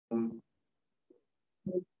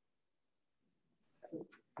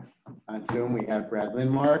On Zoom, we have Brad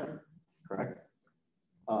Lindmark, correct?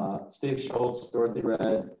 Steve Schultz, Dorothy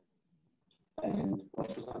Red, and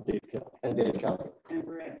what was on? Dave Kelly. And Dave Kelly. And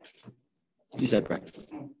Rick. You said Rick.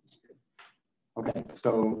 Okay,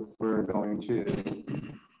 so we're going to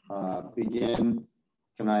begin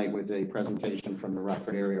tonight with a presentation from the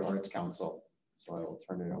Rockford Area Arts Council. So I will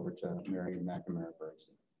turn it over to Mary McNamara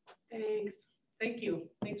first. Thanks. Thank you.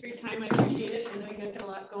 Thanks for your time. I appreciate it. I know you guys have a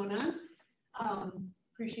lot going on.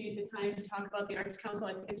 Appreciate the time to talk about the Arts Council.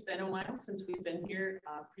 I think it's been a while since we've been here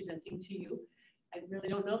presenting to you. I really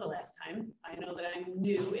don't know the last time. I know that I'm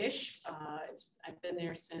new-ish. I've been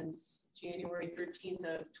there since January 13th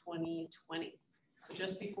of 2020. So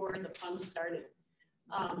just before the fun started.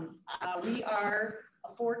 We are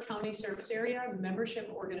a 4-county service area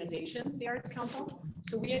membership organization, the Arts Council.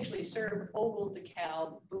 So we actually serve Ogle,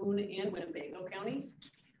 DeKalb, Boone, and Winnebago counties.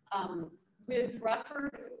 With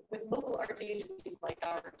Rockford, with local arts agencies like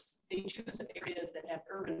ours, they choose areas that have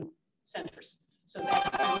urban centers. So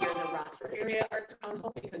that's why we are the Rockford Area Arts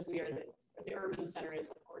Council, because we are the urban center is,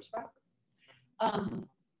 of course, Rockford.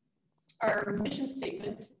 Our mission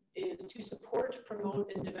statement is to support,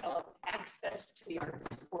 promote, and develop access to the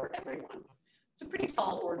arts for everyone. It's a pretty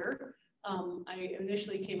tall order. I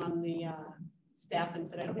initially came on the staff and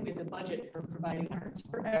said, I don't think we have the budget for providing arts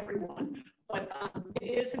for everyone, but it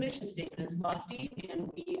is a mission statement. It's lofty, and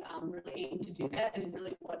we really aim to do that. And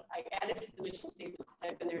really what I added to the mission statement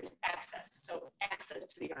and there is access. So access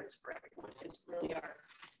to the arts for everyone is really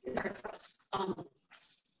our thrust.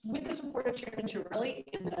 With the support of Chairman Chiarelli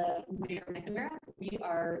and Mayor McNamara, we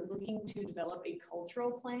are looking to develop a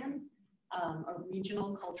cultural plan, a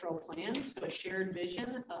regional cultural plan, so a shared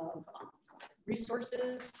vision of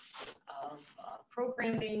resources, of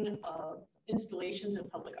programming, of installations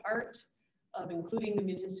of public art, of including the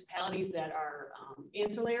municipalities that are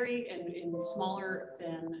ancillary and smaller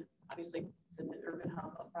than, obviously, than the urban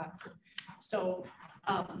hub of Rockford. So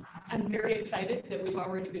I'm very excited that we've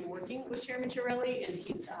already been working with Chairman Chiarelli, and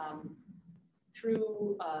he's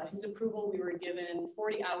through his approval, we were given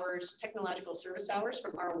 40 hours technological service hours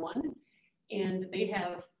from R1, and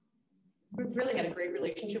we've really had a great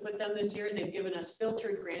relationship with them this year. They've given us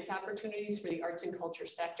filtered grant opportunities for the arts and culture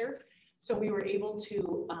sector. So we were able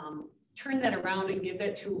to turn that around and give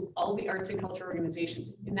that to all the arts and culture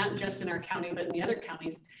organizations, not just in our county, but in the other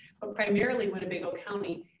counties, but primarily Winnebago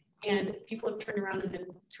County. And people have turned around and then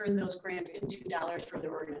turned those grants into dollars for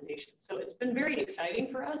their organizations. So it's been very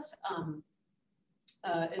exciting for us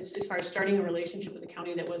as far as starting a relationship with the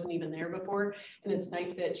county that wasn't even there before. And it's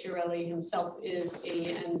nice that Chiarelli himself is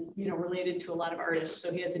related to a lot of artists.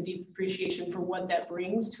 So he has a deep appreciation for what that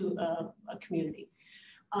brings to a community.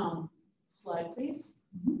 Slide, please.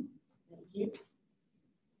 Thank you.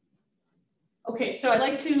 Okay, so I'd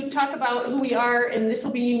like to talk about who we are, and this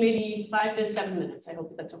will be maybe 5 to 7 minutes. I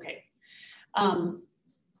hope that's okay.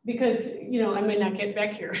 Because, I may not get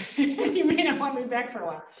back here. You may not want me back for a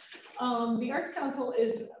while. The Arts Council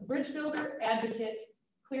is a bridge builder, advocate,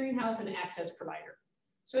 clearinghouse, and access provider.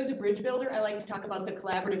 So as a bridge builder, I like to talk about the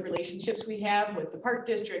collaborative relationships we have with the Park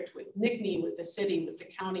District, with NICNY, with the city, with the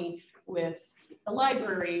county, with the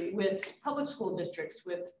library, with public school districts,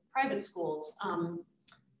 with private schools.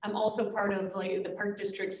 I'm also part of the Park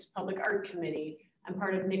District's Public Art Committee. I'm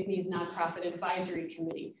part of NICNY's Nonprofit Advisory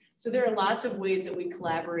Committee. So there are lots of ways that we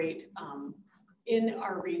collaborate in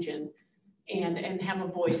our region and have a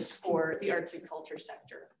voice for the arts and culture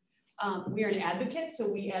sector. We are an advocate,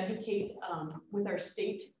 so we advocate with our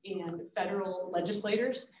state and federal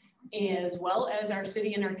legislators, as well as our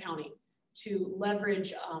city and our county, to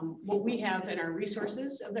leverage what we have in our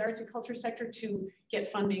resources of the arts and culture sector to get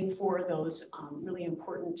funding for those really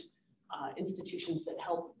important institutions that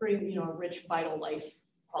help bring a rich, vital life,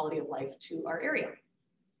 quality of life to our area.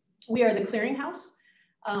 We are the clearinghouse.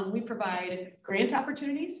 We provide grant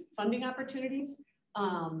opportunities, funding opportunities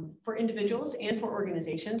for individuals and for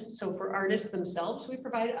organizations. So for artists themselves, we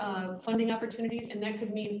provide funding opportunities, and that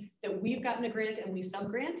could mean that we've gotten a grant and we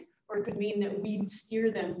sub-grant, or it could mean that we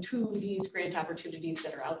steer them to these grant opportunities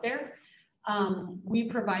that are out there. We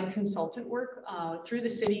provide consultant work through the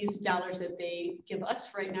city's dollars that they give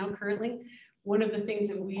us right now currently. One of the things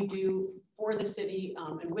that we do for the city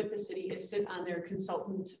and with the city is sit on their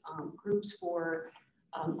consultant groups for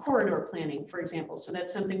corridor planning, for example. So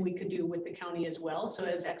that's something we could do with the county as well. So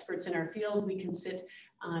as experts in our field, we can sit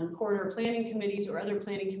on corridor planning committees or other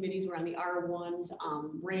planning committees. We're on the R1's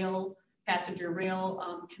passenger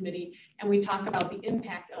rail committee, and we talk about the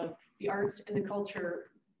impact of the arts and the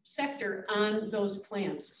culture sector on those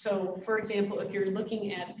plans. So for example, if you're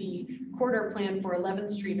looking at the corridor plan for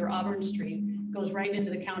 11th Street or Auburn Street, goes right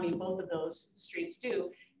into the county, both of those streets do.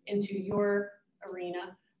 into your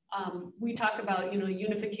arena. We talked about,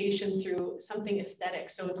 unification through something aesthetic.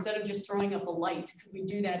 So instead of just throwing up a light, could we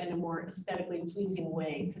do that in a more aesthetically pleasing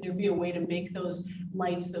way? Could there be a way to make those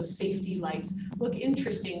lights, those safety lights, look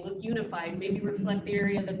interesting, look unified, maybe reflect the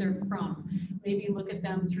area that they're from, maybe look at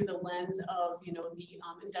them through the lens of,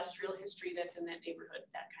 the industrial history that's in that neighborhood,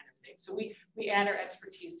 that kind of thing. So we add our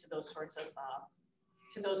expertise to those sorts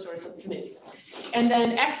of committees. And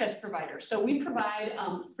then access providers. So we provide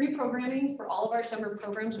free programming for all of our summer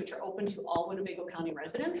programs, which are open to all Winnebago County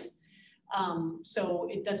residents. So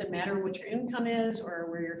it doesn't matter what your income is or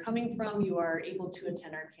where you're coming from, you are able to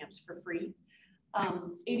attend our camps for free.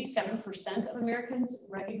 87% of Americans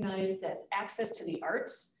recognize that access to the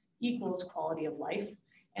arts equals quality of life.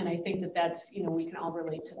 And I think that that's, we can all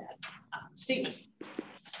relate to that statement.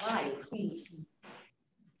 Slide, please.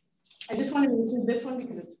 I just wanted to mention this one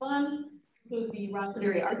because it's fun. It was the Rockford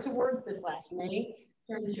Area Arts Awards this last May.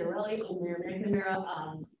 Karen Girelli and Mayor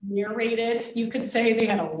McNamara narrated. You could say they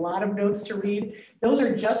had a lot of notes to read. Those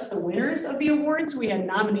are just the winners of the awards. We had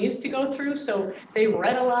nominees to go through, so they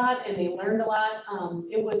read a lot and they learned a lot.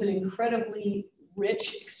 It was an incredibly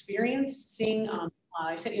rich experience seeing.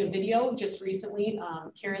 I sent you a video just recently.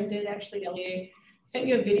 Karen did actually. LEA sent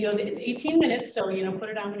you a video. It's 18 minutes, so put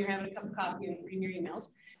it on when you're having a cup of coffee and reading your emails.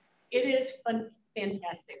 It is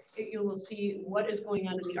fantastic. You will see what is going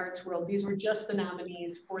on in the arts world. These were just the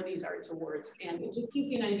nominees for these arts awards. And it just gives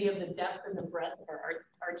you an idea of the depth and the breadth of our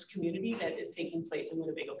arts community that is taking place in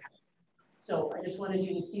Winnebago County. So I just wanted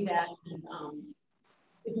you to see that.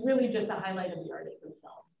 It's really just a highlight of the artists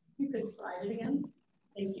themselves. You could slide it again.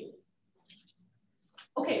 Thank you.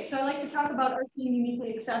 Okay, so I like to talk about art being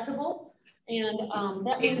uniquely accessible. And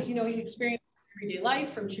that means, you experience everyday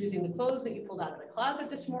life, from choosing the clothes that you pulled out of the closet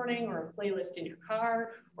this morning, or a playlist in your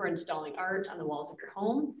car, or installing art on the walls of your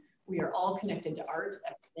home. We are all connected to art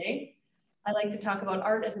every day. I like to talk about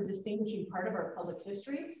art as a distinguishing part of our public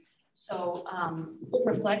history. So it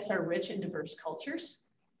reflects our rich and diverse cultures.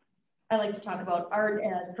 I like to talk about art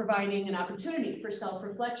as providing an opportunity for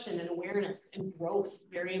self-reflection and awareness and growth,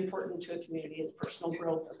 very important to a community, as personal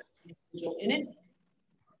growth of the individual in it.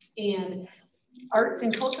 And arts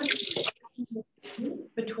and culture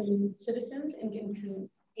between citizens and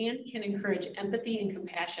can encourage empathy and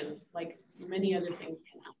compassion like many other things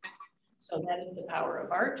cannot. So that is the power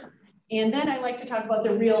of art. And then I like to talk about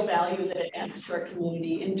the real value that it adds to our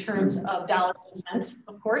community in terms of dollars and cents,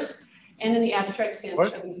 of course, and in the abstract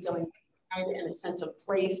sense of instilling pride and a sense of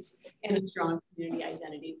place and a strong community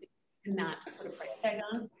identity that you cannot put a price tag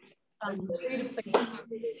on. Creative places,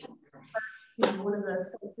 one of the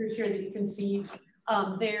sculptures here that you can see,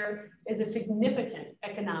 there is a significant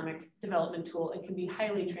economic development tool and can be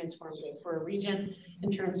highly transformative for a region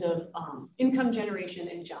in terms of income generation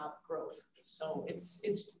and job growth. So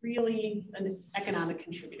it's really an economic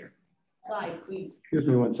contributor. Slide, please. Excuse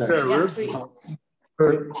me one second. Yeah, please.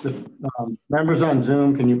 For the members on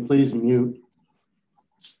Zoom, can you please mute?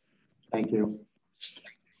 Thank you.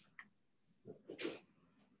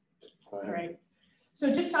 All right.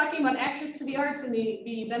 So just talking about access to the arts and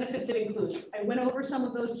the benefits it includes. I went over some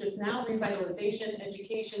of those just now: revitalization,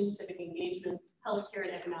 education, civic engagement, healthcare,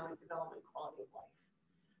 and economic development, quality of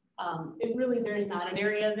life. It really, there's not an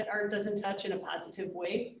area that art doesn't touch in a positive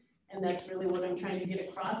way. And that's really what I'm trying to get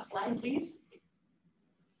across. Slide, please.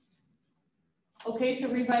 Okay, so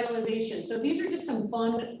revitalization. So these are just some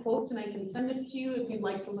fun quotes, and I can send this to you if you'd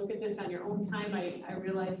like to look at this on your own time. I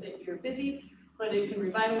realize that you're busy, but it can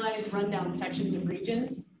revitalize, run down sections of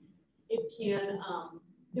regions. It can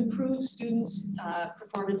improve students'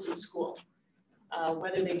 performance in school.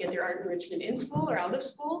 Whether they get their art enrichment in school or out of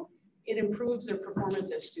school, it improves their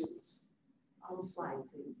performance as students. On the slide,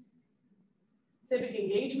 please. Civic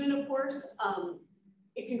engagement, of course.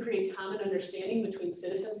 It can create common understanding between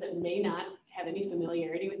citizens that may not have any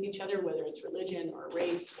familiarity with each other, whether it's religion or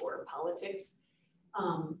race or politics.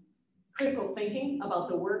 Critical thinking about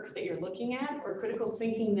the work that you're looking at, or critical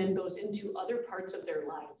thinking then goes into other parts of their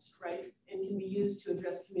lives, right? And can be used to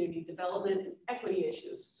address community development and equity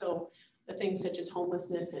issues. So the things such as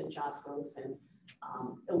homelessness and job growth and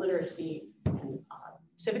illiteracy and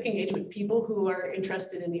civic engagement. People who are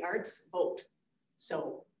interested in the arts vote.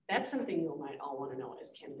 So that's something you might all want to know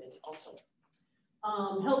as candidates also.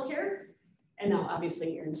 Healthcare, and now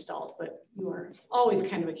obviously you're installed, but you are always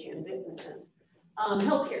kind of a candidate in a sense.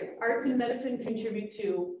 Healthcare, arts and medicine contribute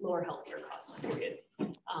to lower healthcare costs, period.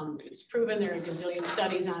 It's proven, there are a gazillion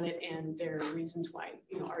studies on it, and there are reasons why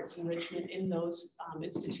arts enrichment in those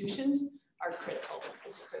institutions are critical.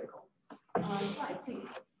 It's critical. Slide, please.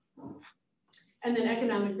 And then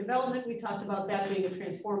economic development, we talked about that being a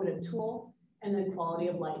transformative tool. and then quality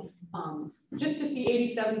of life. Just to see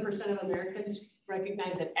 87% of Americans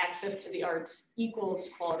recognize that access to the arts equals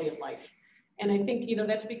quality of life. And I think,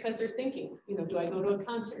 that's because they're thinking, do I go to a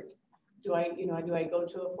concert? Do I go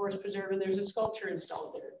to a forest preserve and there's a sculpture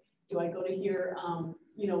installed there? Do I go to hear,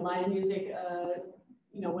 live music,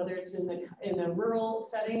 whether it's in the rural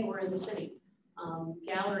setting or in the city?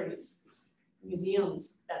 Galleries,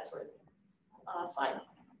 museums, that sort of thing. Slide.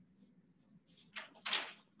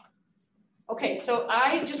 Okay, so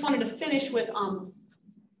I just wanted to finish with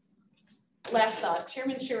last thought.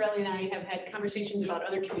 Chairman Chiarelli and I have had conversations about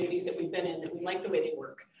other communities that we've been in that we like the way they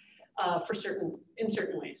work in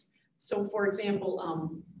certain ways. So for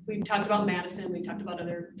example, we've talked about Madison, we talked about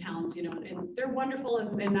other towns, and they're wonderful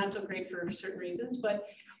and not so great for certain reasons, but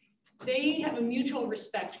they have a mutual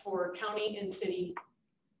respect for county and city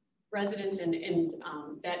residents and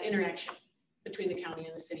that interaction between the county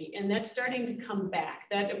and the city. And that's starting to come back.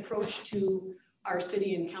 That approach to our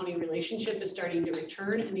city and county relationship is starting to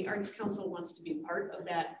return, and the Arts Council wants to be part of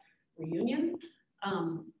that reunion.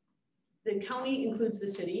 The county includes the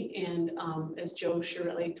city, and as Joe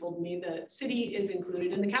Chiarelli told me, the city is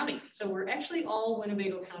included in the county. So we're actually all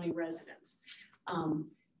Winnebago County residents.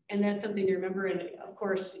 And that's something to remember. And of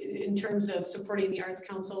course, in terms of supporting the Arts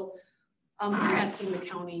Council, we're asking the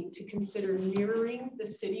county to consider mirroring the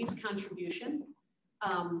city's contribution,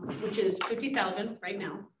 which is $50,000 right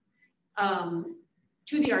now,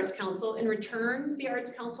 to the Arts Council. In return, the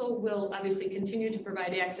Arts Council will obviously continue to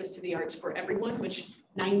provide access to the arts for everyone, which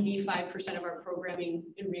 95% of our programming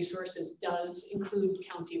and resources does include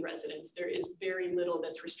county residents. There is very little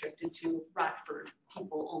that's restricted to Rockford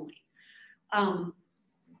people only.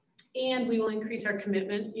 And we will increase our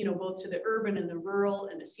commitment, both to the urban and the rural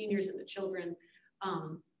and the seniors and the children,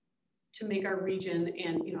 to make our region,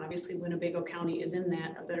 and obviously Winnebago County is in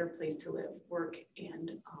that, a better place to live, work,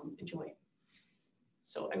 and enjoy.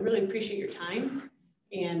 So I really appreciate your time,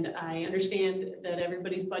 and I understand that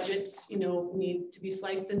everybody's budgets, need to be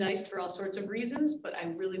sliced and diced for all sorts of reasons, but I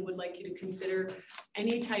really would like you to consider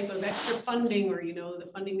any type of extra funding, or the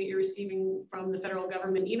funding that you're receiving from the federal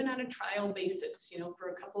government, even on a trial basis, for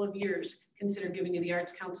a couple of years, consider giving to the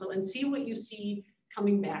Arts Council and see what you see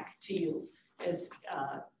coming back to you as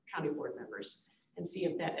county board members, and see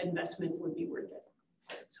if that investment would be worth it.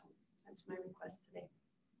 So that's my request today.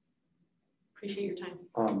 Appreciate your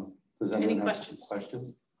time. Does anyone have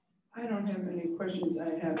questions? I don't have any questions.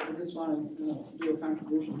 I just want to do a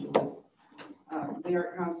contribution to this. The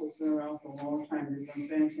Art Council's been around for a long time. They've done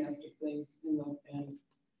fantastic things in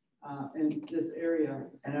this area,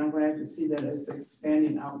 and I'm glad to see that it's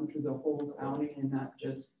expanding out into the whole county and not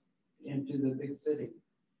just into the big city.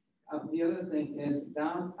 The other thing is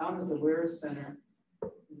down at the Ware Center.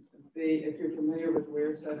 If you're familiar with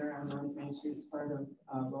Ware Center on North Main Street, it's part of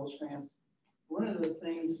Rosecrans. One of the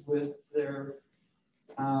things with their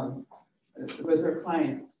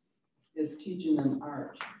clients is teaching them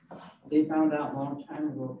art. They found out a long time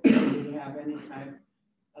ago that they have any type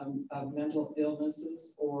of mental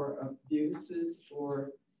illnesses or abuses,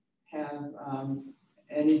 or have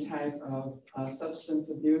any type of substance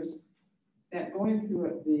abuse, that going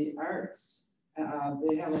through the arts,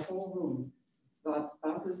 they have a whole room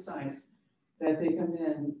about this size that they come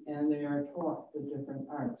in and they are taught the different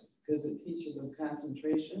arts, because it teaches them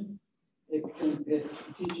concentration, it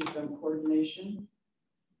teaches them coordination,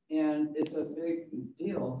 and it's a big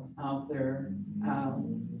deal out there.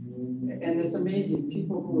 And it's amazing,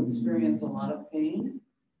 people who experience a lot of pain,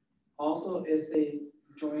 also if they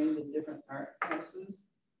join the different art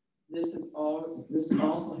classes, this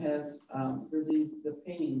also has relieved the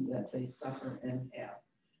pain that they suffer and have.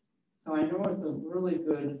 So I know it's a really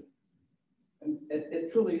good,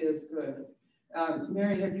 it truly is good.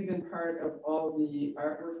 Mary, have you been part of all the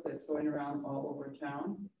artwork that's going around all over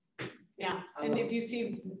town? Yeah, and if you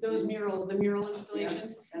see those the mural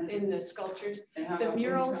installations, yeah, in the sculptures, the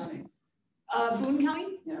murals, Boone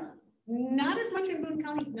County? Yeah. Not as much in Boone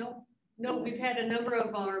County, no. No, we've had a number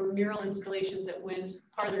of our mural installations that went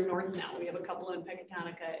farther north now. We have a couple in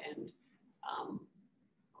Pecatonica and,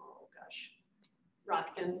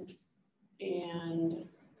 Rockton, and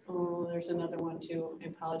there's another one too. I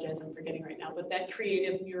apologize, I'm forgetting right now, but that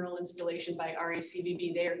creative mural installation by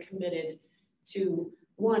RACVB, they are committed to,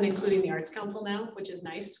 one, including the Arts Council now, which is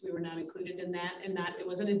nice. We were not included in that, and it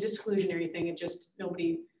wasn't a disclusionary thing. It just,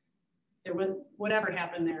 whatever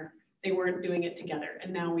happened there, they weren't doing it together,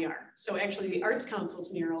 and now we are. So actually the Arts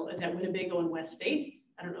Council's mural is at Winnebago and West State.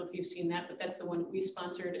 I don't know if you've seen that, but that's the one we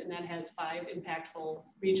sponsored, and that has 5 impactful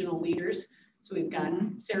regional leaders. So we've got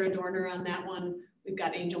Sarah Dorner on that one, We've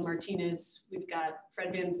got Angel Martinez, we've got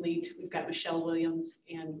Fred Van Vliet, we've got Michelle Williams,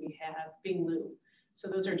 and we have Bing Liu. So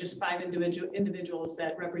those are just 5 individuals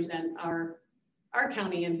that represent our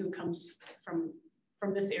county and who comes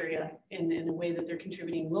from this area in a way that they're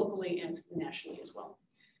contributing locally and nationally as well.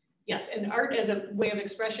 Yes, and art as a way of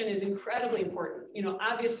expression is incredibly important. You know,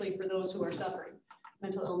 obviously for those who are suffering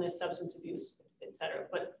mental illness, substance abuse, etc.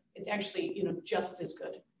 But it's actually, you know, just as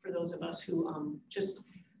good for those of us who just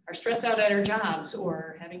are stressed out at our jobs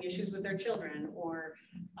or having issues with their children or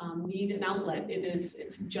need an outlet.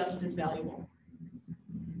 It's just as valuable.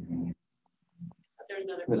 There's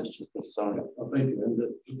another question. Sonia, thank you. And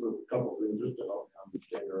just a couple of things just to help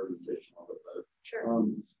understand your organization a little bit better. Sure.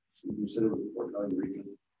 You said it was the Fort County region.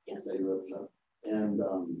 Yes. That you represent. And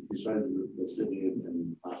besides the city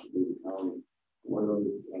and possibly the county, what other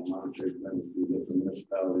monetary benefits do you get from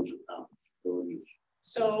municipalities or towns, villages?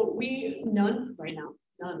 So none right now,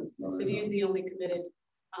 none. The city is the only committed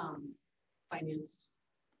finance,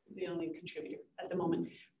 the only contributor at the moment.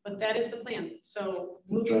 But that is the plan. So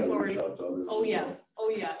moving forward. Oh yeah, oh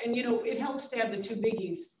yeah. And you know, it helps to have the 2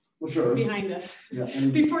 biggies behind us. Yeah,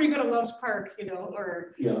 before you go to Love's Park, you know,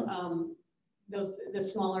 or the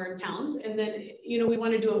smaller towns. And then, you know, we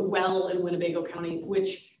want to do it well in Winnebago County,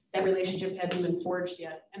 which that relationship hasn't been forged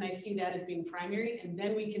yet. And I see that as being primary. And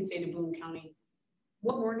then we can say to Boone County,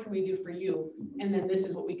 what more can we do for you? And then this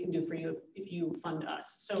is what we can do for you if you fund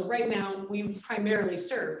us. So right now, we primarily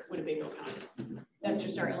serve Winnebago County. That's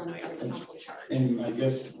just our Illinois Arts Council charge. And I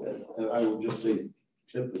guess I will just say,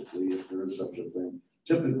 typically, if there is such a thing,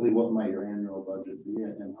 typically what might your annual budget be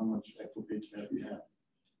and how much actual paid staff you have?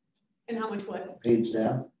 And how much what? Paid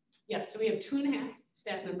staff? Yes, so we have 2.5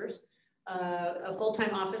 staff members, a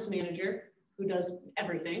full-time office manager who does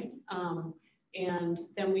everything. And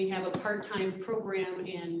then we have a part-time program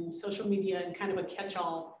in social media and kind of a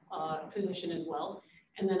catch-all position as well.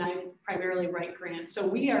 And then I primarily write grants. So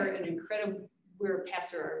we are we're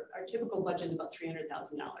past our typical budget is about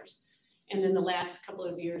 $300,000. And in the last couple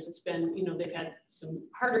of years, it's been, you know, they've had some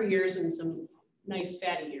harder years and some nice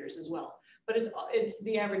fatty years as well. But it's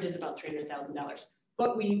the average is about $300,000.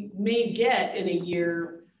 But we may get in a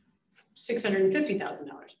year $650,000,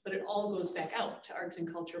 but it all goes back out to arts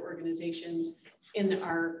and culture organizations in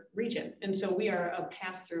our region. And so we are a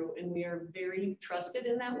pass-through, and we are very trusted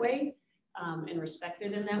in that way and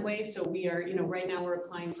respected in that way. So we are, you know, right now we're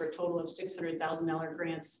applying for a total of $600,000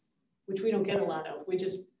 grants, which we don't get a lot of. We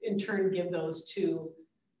just in turn give those to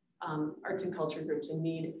arts and culture groups in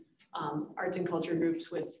need, arts and culture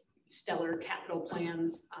groups with stellar capital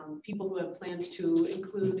plans, people who have plans to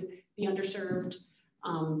include the underserved.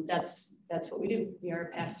 That's what we do. We are a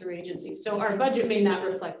pass-through agency. So our budget may not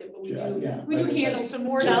reflect it, but we do handle some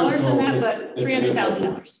more dollars than that, but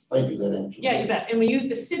 $300,000. Thank you, that answer. Yeah, you bet. And we use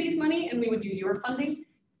the city's money, and we would use your funding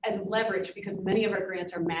as leverage because many of our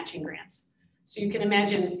grants are matching grants. So you can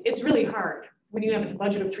imagine it's really hard when you have a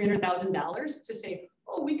budget of $300,000 to say,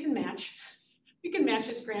 oh, we can match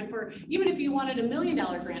this grant for, even if you wanted $1 million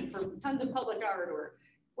grant for tons of public art or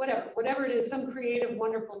whatever it is, some creative,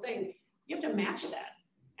 wonderful thing, you have to match that.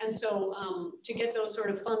 And so to get those sort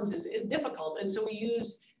of funds is difficult. And so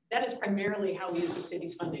that is primarily how we use the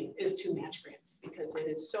city's funding, is to match grants, because it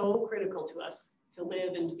is so critical to us to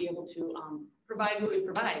live and to be able to provide what we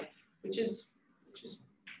provide, which is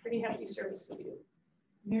pretty hefty service that we do.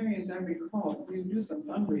 Mary, as I recall, you do some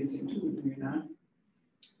fundraising too, do you not?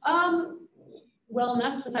 Well,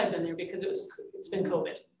 not since I've been there because it's been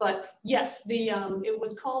COVID. But yes, it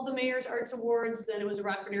was called the Mayor's Arts Awards. Then it was the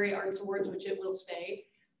Rockford Area Arts Awards, which it will stay.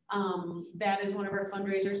 That is one of our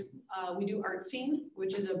fundraisers. We do Art Scene,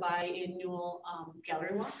 which is a biannual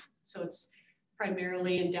gallery walk. So it's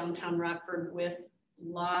primarily in downtown Rockford with a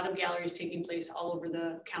lot of galleries taking place all over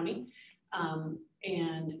the county.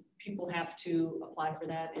 And people have to apply for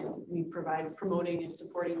that, and we provide promoting and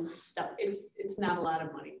supporting stuff. It's not a lot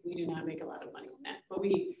of money. We do not make a lot of money on that, but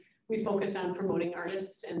we focus on promoting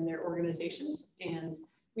artists and their organizations, and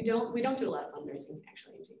we don't do a lot of fundraising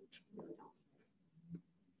actually. Really don't.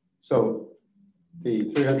 So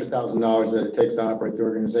the $300,000 that it takes to operate the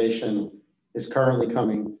organization is currently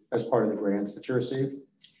coming as part of the grants that you receive?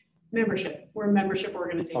 Membership. We're a membership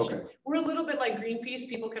organization. Okay. We're a little bit like Greenpeace.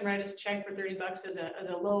 People can write us a check for $30 as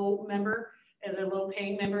a low member, as a low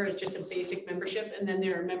paying member, as just a basic membership. And then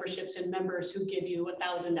there are memberships and members who give you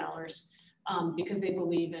 $1,000 because they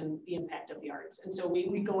believe in the impact of the arts. And so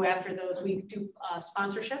we go after those. We do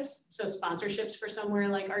sponsorships. So sponsorships for somewhere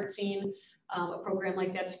like Art Scene, a program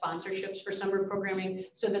like that, sponsorships for summer programming,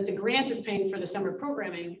 so that the grant is paying for the summer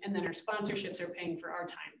programming, and then our sponsorships are paying for our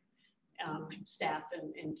time. Staff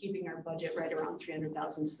and keeping our budget right around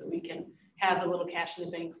 $300,000 so that we can have a little cash in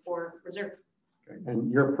the bank for reserve. Okay.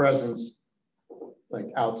 And your presence, like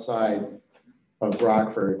outside of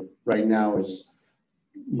Rockford right now is,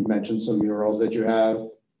 you mentioned some murals that you have.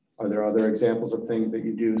 Are there other examples of things that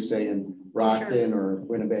you do, say in Rockton or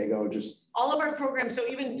Winnebago? Just all of our programs, so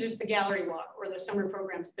even just the gallery walk or the summer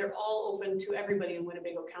programs, they're all open to everybody in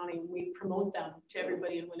Winnebago County. We promote them to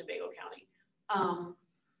everybody in Winnebago County.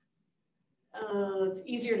 It's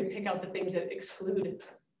easier to pick out the things that exclude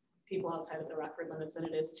people outside of the Rockford limits than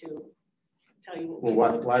it is to tell you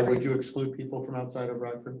what. Why would you exclude people from outside of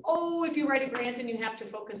Rockford? Oh, if you write a grant and you have to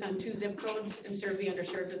focus on 2 zip codes and serve the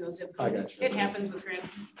underserved in those zip I codes, got you. it happens with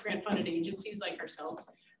grant funded agencies like ourselves.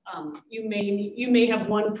 You may have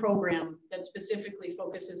one program that specifically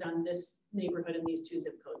focuses on this neighborhood in these 2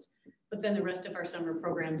 zip codes, but then the rest of our summer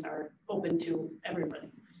programs are open to everybody.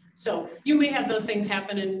 So you may have those things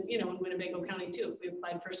happen in, you know, in Winnebago County too. If we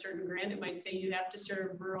applied for a certain grant, it might say you have to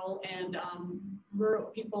serve rural and rural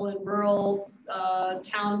people in rural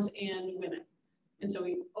towns and women. And so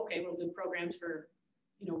we'll do programs for,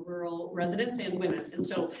 you know, rural residents and women. And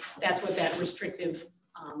so that's what that restrictive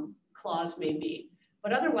clause may be.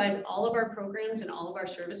 But otherwise, all of our programs and all of our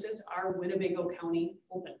services are Winnebago County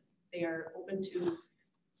open. They are open to,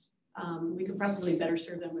 we could probably better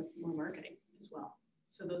serve them with more marketing as well.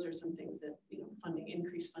 So those are some things that, you know,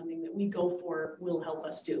 increased funding that we go for will help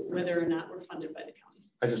us do, whether or not we're funded by the county.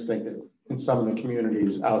 I just think that in some of the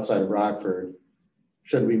communities outside of Rockford,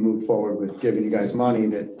 should we move forward with giving you guys money,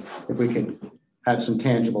 that if we can have some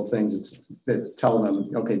tangible things that tell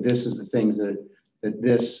them, okay, this is the things that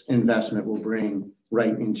this investment will bring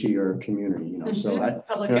right into your community, you know. Mm-hmm. So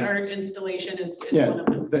public art installation is yeah, one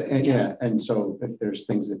of them. And so if there's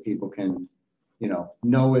things that people can, you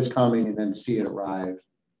know is coming and then see it arrive,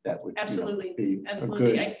 that would absolutely, be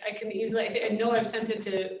absolutely. good. I can easily. I know I've sent it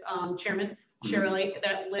to Chairman Shirley,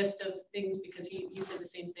 that list of things, because he said the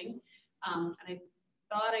same thing. And I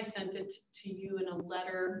thought I sent it to you in a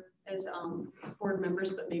letter as board members,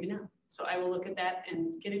 but maybe not. So I will look at that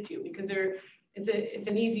and get it to you, because it's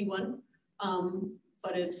an easy one.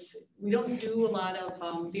 But we don't do a lot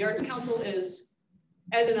of, the Arts Council is,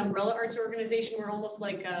 as an umbrella arts organization, we're almost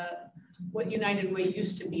like what United Way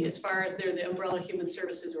used to be, as far as they're the umbrella human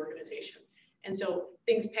services organization. And so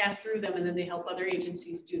things pass through them, and then they help other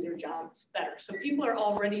agencies do their jobs better. So people are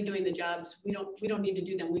already doing the jobs. We don't need to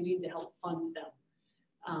do them. We need to help fund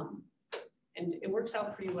them. And it works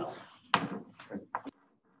out pretty well. Okay. Do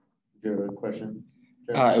you have a question?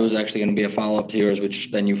 It was actually going to be a follow-up to yours,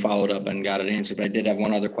 which then you followed up and got it answered. But I did have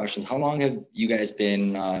one other question. How long have you guys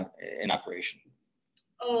been in operation?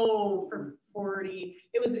 Oh, for 40.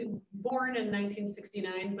 It was born in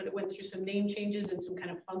 1969, but it went through some name changes and some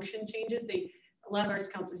kind of function changes. A lot of arts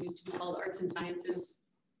councils used to be called Arts and Sciences,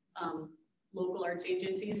 local arts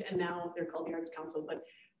agencies, and now they're called the Arts Council. But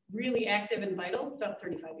really active and vital, about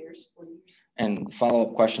 35 years, 40 years. And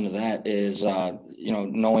follow-up question to that is, you know,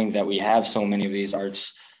 knowing that we have so many of these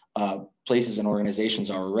arts places and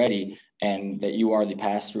organizations already, and that you are the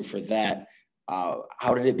pass-through for that,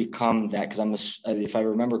 how did it become that? Because if I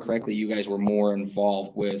remember correctly, you guys were more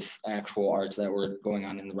involved with actual arts that were going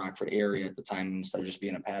on in the Rockford area at the time, instead of just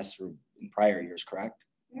being a pass-through in prior years, correct?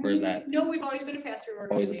 Or is that? No, we've always been a pass-through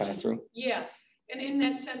organization. Always a pass-through? Yeah. And in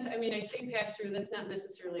that sense, I mean, I say pass through, that's not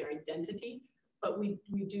necessarily our identity, but we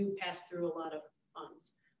do pass through a lot of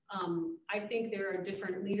funds. I think there are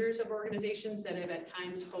different leaders of organizations that have at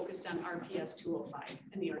times focused on RPS 205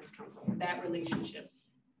 and the Arts Council, that relationship.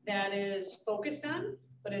 That is focused on,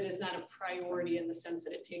 but it is not a priority in the sense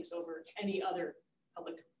that it takes over any other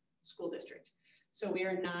public school district. So we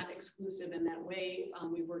are not exclusive in that way.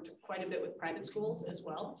 We worked quite a bit with private schools as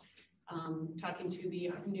well. Talking to the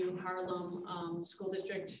new Harlem school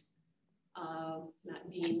district, not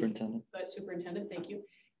dean, Superintendent. but superintendent, thank you.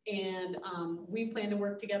 And we plan to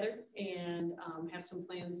work together and have some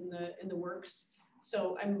plans in the works.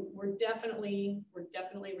 So we're definitely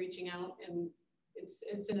reaching out, and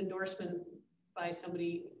it's an endorsement by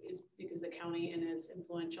somebody because the county and is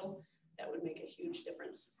influential. That would make a huge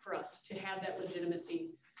difference for us to have that legitimacy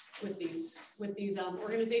with these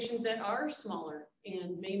organizations that are smaller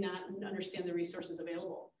and may not understand the resources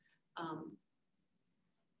available.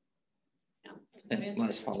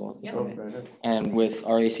 Last follow-up. Yep. Oh, go ahead. And with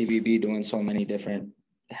RACVB doing so many different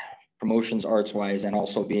promotions arts-wise, and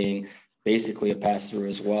also being basically a pass-through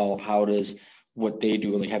as well, how does what they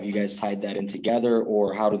do, like, have you guys tied that in together,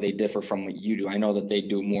 or how do they differ from what you do? I know that they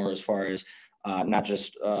do more as far as not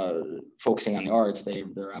just focusing on the arts.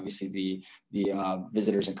 They're obviously the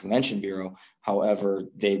Visitors and Convention Bureau. However,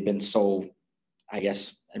 they've been so, I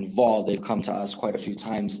guess, involved. They've come to us quite a few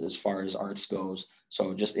times as far as arts goes.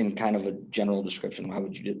 So just in kind of a general description, how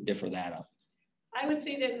would you differ that up? I would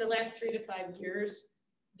say that in the last 3 to 5 years,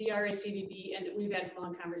 the RACDB, and we've had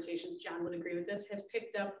long conversations, John would agree with this, has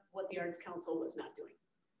picked up what the Arts Council was not doing.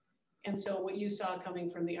 And so what you saw coming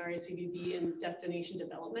from the RACDB in destination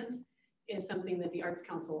development is something that the Arts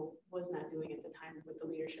Council was not doing at the time with the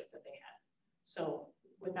leadership that they had. So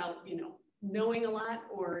without, knowing a lot,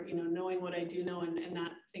 or, knowing what I do know, and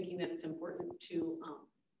not thinking that it's important to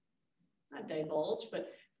not divulge,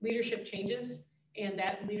 but leadership changes. And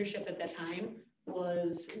that leadership at that time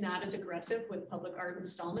was not as aggressive with public art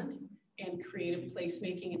installment and creative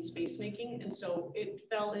placemaking and space making. And so it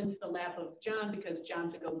fell into the lap of John, because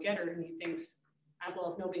John's a go-getter and he thinks,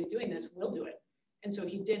 well, if nobody's doing this, we'll do it. And so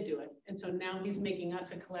he did do it. And so now he's making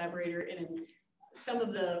us a collaborator in some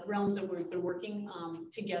of the realms that we've been working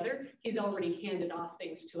together. He's already handed off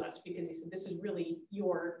things to us, because he said, this is really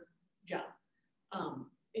your job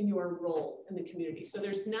in your role in the community. So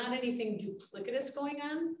there's not anything duplicitous going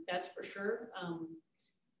on, that's for sure.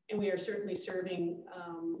 And we are certainly serving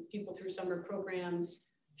people through summer programs,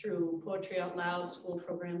 through Poetry Out Loud, school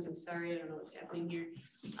programs. I'm sorry, I don't know what's happening here.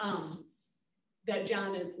 That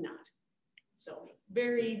John is not. So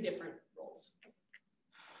very different roles.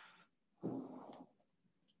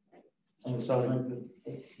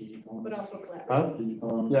 But also collaborative.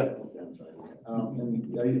 Huh? Yeah. Okay, I'm sorry.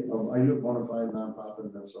 And are you a bona fide nonprofit,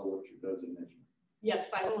 and that's all what you designation? Yes,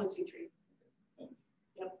 501c3.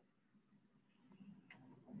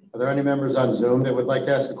 Are there any members on Zoom that would like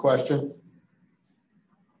to ask a question?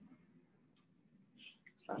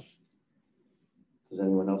 Does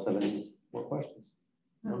anyone else have any more questions?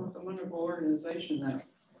 No, it's a wonderful organization that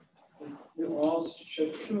we all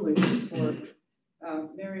should truly support.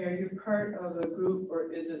 Mary, are you part of a group,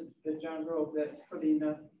 or is it the John Grove that's putting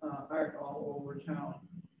up art all over town,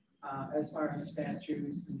 as far as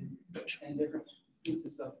statues and different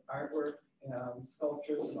pieces of artwork,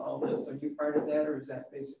 sculptures and all this? Are you part of that, or is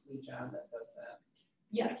that basically John that does that?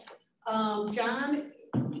 Yes. John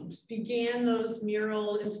began those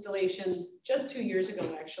mural installations just 2 years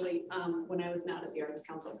ago, actually, when I was not at the Arts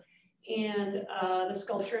Council. And the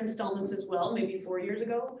sculpture installments as well, maybe 4 years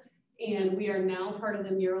ago. And we are now part of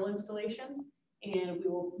the mural installation, and we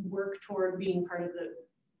will work toward being part of the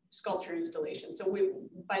sculpture installation. So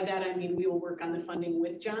by that, I mean, we will work on the funding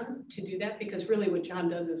with John to do that, because really what John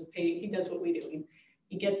does is he does what we do.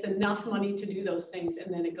 He gets enough money to do those things,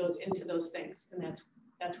 and then it goes into those things. And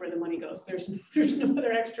that's where the money goes. There's no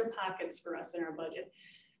other extra pockets for us in our budget.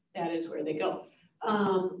 That is where they go.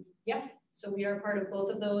 Yeah, so we are part of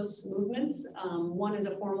both of those movements. One is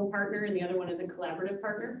a formal partner and the other one is a collaborative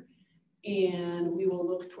partner. And we will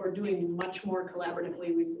look toward doing much more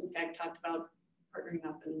collaboratively. We've in fact talked about partnering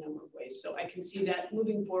up in a number of ways. So I can see that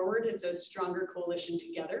moving forward. It's a stronger coalition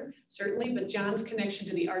together, certainly, but John's connection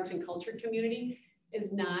to the arts and culture community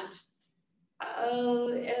is not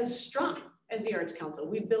as strong as the Arts Council.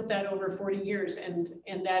 We've built that over 40 years, and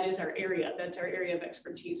that is our area. That's our area of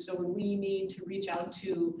expertise. So when we need to reach out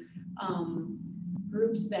to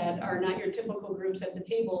groups that are not your typical groups at the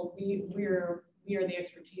table, we are the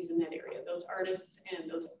expertise in that area. Those artists and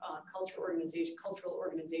those cultural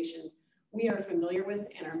organizations, we are familiar with,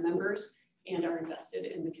 and are members, and are invested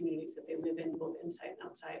in the communities that they live in, both inside and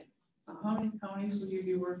outside. So how many counties would you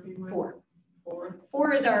be working with? 4. 4.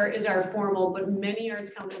 4 is our formal, but many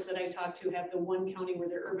arts councils that I talk to have the one county where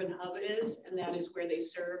their urban hub is, and that is where they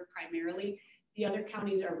serve primarily. The other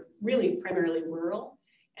counties are really primarily rural,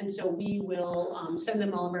 and so we will send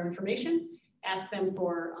them all of our information, ask them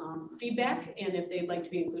for feedback, and if they'd like to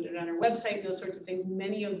be included on our website, those sorts of things.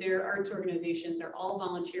 Many of their arts organizations are all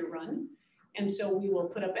volunteer run, and so we will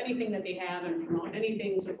put up anything that they have and promote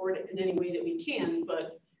anything, support it in any way that we can,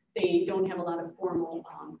 but they don't have a lot of formal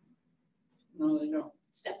No, they don't.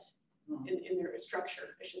 steps in their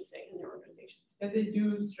structure, I should say, in their organizations. If they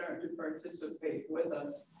do start to participate with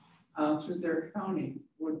us through their county,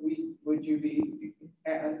 would you be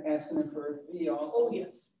asking them for a fee also? Oh,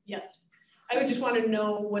 yes, yes. I would just want to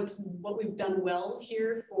know what we've done well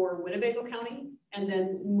here for Winnebago County, and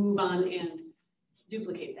then move on and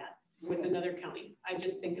duplicate that with another county. I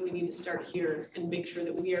just think that we need to start here and make sure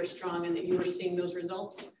that we are strong, and that you are seeing those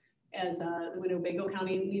results as the Winnebago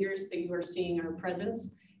County leaders, that you are seeing our presence.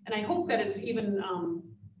 And I hope that it's even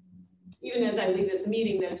as I leave this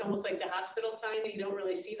meeting, that it's almost like the hospital sign, that you don't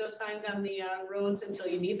really see those signs on the roads until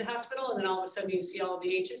you need the hospital, and then all of a sudden you see all of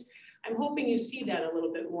the H's. I'm hoping you see that a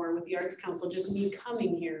little bit more with the Arts Council, just me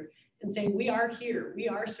coming here and saying, we are here, we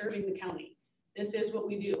are serving the county. This is what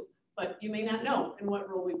we do, but you may not know in what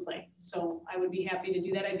role we play. So I would be happy to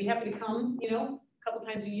do that. I'd be happy to come, a couple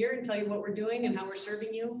times a year and tell you what we're doing and how we're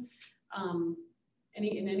serving you.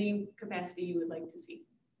 in any capacity you would like to see.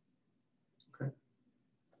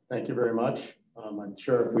 Thank you very much. I'm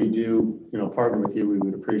sure if we do, partner with you, we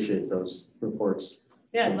would appreciate those reports.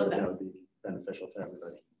 Yeah, So I love that. That would be beneficial to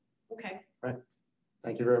everybody. Okay. Right.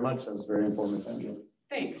 Thank you very much. That was very informative.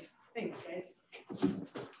 Thanks. Thanks, guys.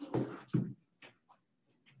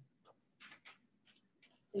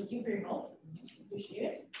 Thank you for your help. Appreciate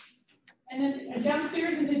it. And then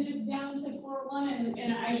downstairs, is it just down to floor 1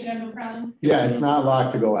 and I should have no problem? Yeah, it's not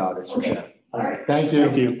locked to go out. It's Okay. just, All right. Thank you.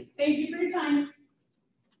 Thank you. Thank you for your time.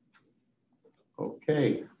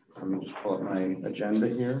 Okay, let me just pull up my agenda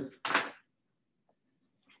here.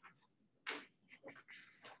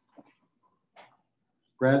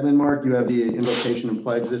 Brad Lindmark, you have the invocation and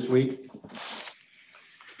pledge this week.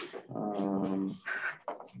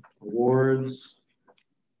 Awards.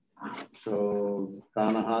 So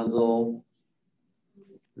Donna Hansel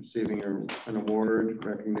receiving an award,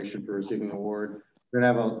 recognition for receiving an award. We're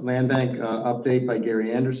gonna have a land bank update by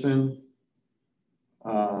Gary Anderson.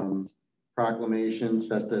 Proclamations,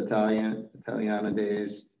 Festa Italiana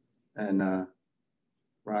Days, and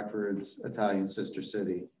Rockford's Italian Sister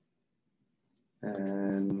City.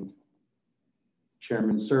 And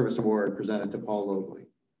Chairman's Service Award presented to Paul Lobley.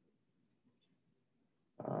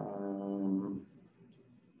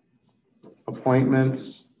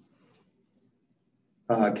 Appointments.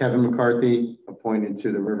 Kevin McCarthy appointed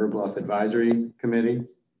to the River Bluff Advisory Committee.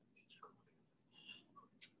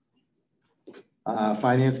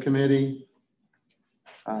 Finance Committee.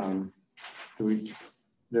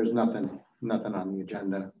 There's nothing on the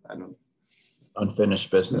agenda. I don't. Unfinished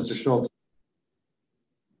business. Mr. Schultz.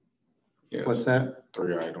 Yes. What's that?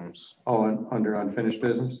 3 items. Oh, under unfinished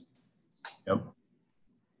business? Yep.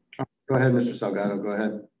 Go ahead, Mr. Salgado, go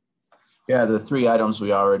ahead. Yeah, the 3 items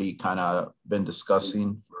we already kind of been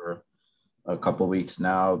discussing for a couple of weeks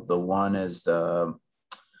now. The one is the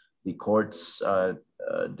courts,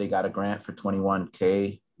 they got a grant for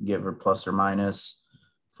 $21K, give or plus or minus,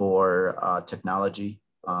 for technology.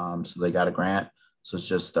 So they got a grant. So it's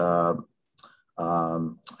just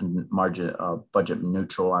margin budget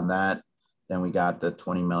neutral on that. Then we got the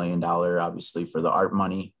 $20 million, obviously, for the art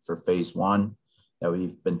money for phase 1 that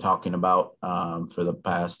we've been talking about for the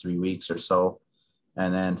past 3 weeks or so.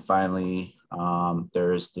 And then finally,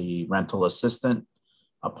 there's the rental assistant,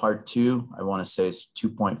 part 2. I want to say it's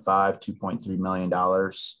 $2.3 million.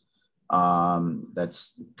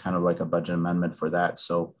 That's kind of like a budget amendment for that.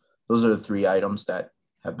 So those are the 3 items that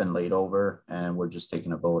have been laid over, and we're just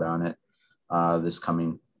taking a vote on it this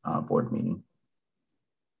coming board meeting.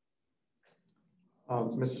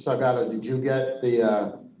 Mr. Salgado, did you get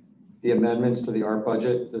the amendments to the art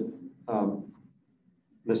budget that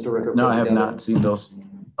Mr. Ricker? No, I have not seen those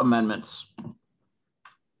amendments.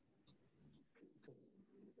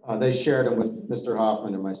 They shared them with Mr.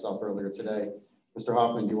 Hoffman and myself earlier today. Mr.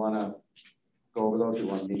 Hoffman, do you want to go over those? Do you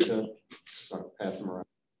want me to pass them around?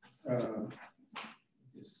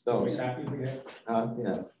 Those.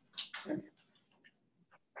 Yeah.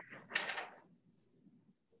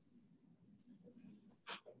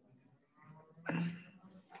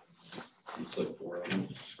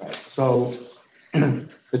 So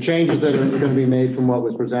the changes that are going to be made from what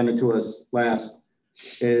was presented to us last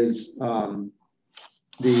is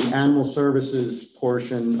the animal services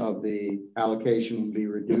portion of the allocation will be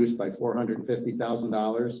reduced by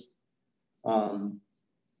 $450,000.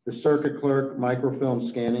 The circuit clerk microfilm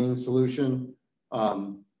scanning solution,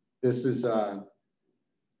 this is an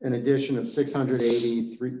addition of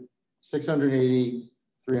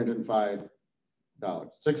 $680,305.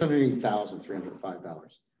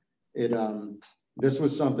 This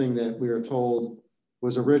was something that we were told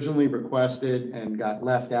was originally requested and got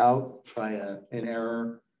left out by an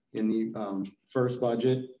error in the first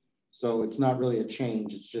budget. So it's not really a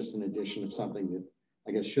change. It's just an addition of something that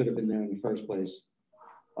I guess should have been there in the first place.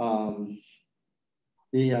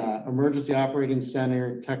 The Emergency Operating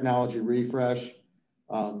Center technology refresh,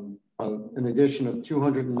 an addition of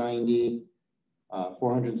 $290,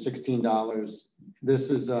 $416. This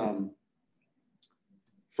is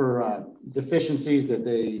for deficiencies that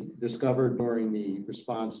they discovered during the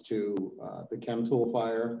response to the Chemtool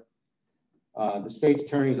fire. The state's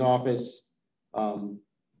attorney's office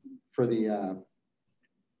for the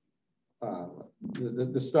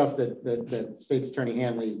stuff that state's attorney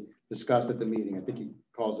Hanley discussed at the meeting. I think he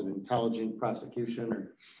calls it intelligent prosecution,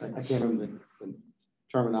 or I can't remember the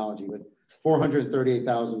terminology, but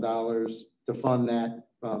 $438,000 to fund that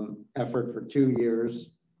effort for 2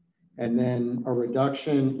 years. And then a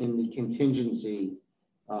reduction in the contingency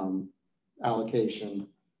allocation.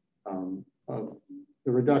 The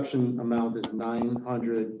reduction amount is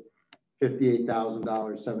 $950,000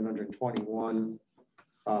 $58,000, 721,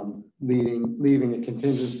 leaving a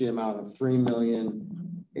contingency amount of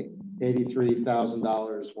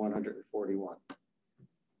 $3,083,000, 141.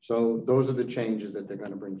 So those are the changes that they're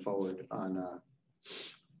going to bring forward on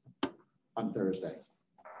Thursday.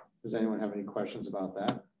 Does anyone have any questions about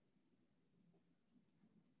that?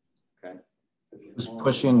 Okay. Who's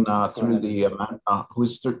pushing through the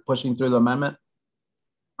pushing through the amendment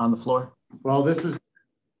on the floor? Well, this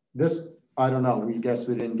I don't know. We guess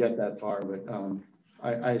we didn't get that far, but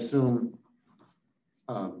I assume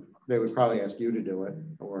they would probably ask you to do it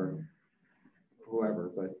or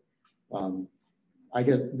whoever. But I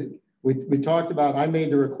guess we talked about. I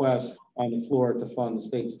made the request on the floor to fund the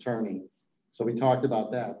state's attorney, so we talked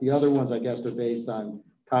about that. The other ones, I guess, are based on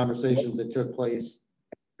conversations that took place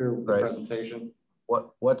through the presentation.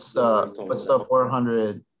 What's the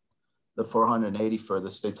 400, the 480 for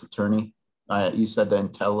the state's attorney? You said the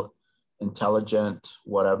intelligent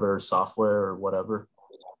whatever software or whatever.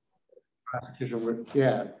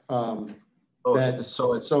 Yeah.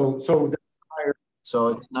 So it's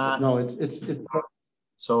not. No, it's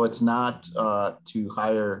So it's not to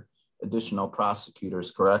hire additional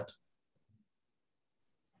prosecutors, correct?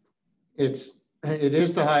 It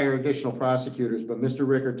is to hire additional prosecutors, but Mr.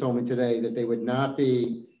 Ricker told me today that they would not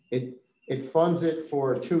be, it funds it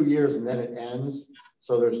for 2 years and then it ends.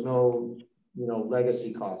 So there's no,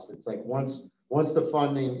 legacy cost. It's like once the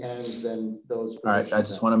funding ends, then those. All right, I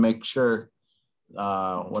just want to make sure,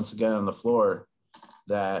 once again on the floor,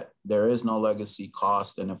 that there is no legacy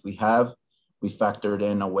cost. And if we factored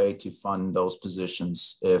in a way to fund those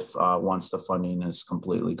positions if once the funding is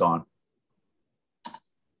completely gone.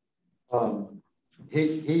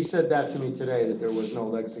 He said that to me today, that there was no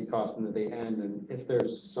legacy cost and that they end. And if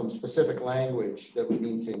there's some specific language that we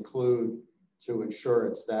need to include to ensure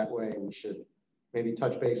it's that way, we should maybe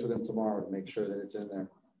touch base with him tomorrow to make sure that it's in there.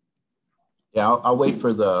 Yeah, I'll wait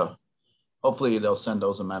for hopefully they'll send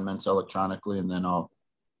those amendments electronically and then I'll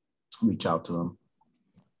reach out to them.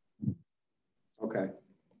 Okay.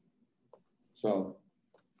 So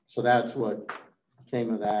that's what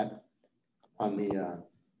came of that on the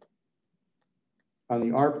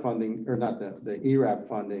ARP funding, or not the ERAP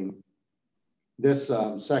funding. This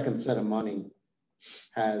second set of money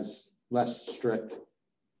has less strict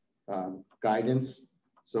guidance,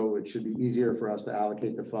 so it should be easier for us to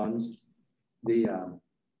allocate the funds. The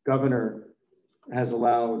governor has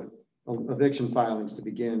allowed eviction filings to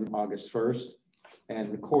begin August 1st,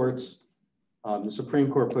 and the courts, the Supreme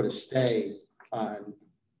Court put a stay on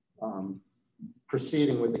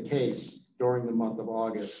proceeding with the case during the month of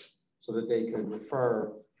August so that they could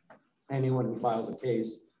refer anyone who files a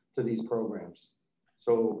case to these programs.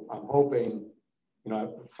 So I'm hoping,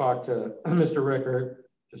 I've talked to Mr. Rickard,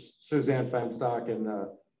 to Suzanne Fenstock, and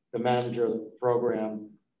the manager of the program,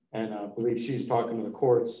 and I believe she's talking to the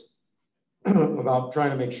courts about trying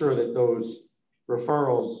to make sure that those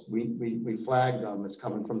referrals, we flag them as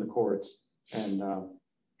coming from the courts and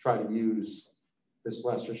try to use this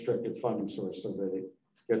less restricted funding source so that it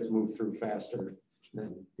gets moved through faster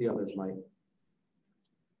than the others might.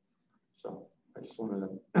 So I just wanted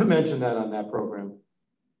to mention that on that program.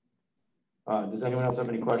 Does anyone else have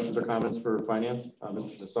any questions or comments for finance?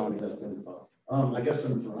 Mr. Sassoni. I guess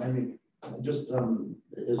just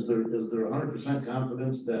is there 100%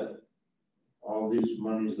 confidence that all these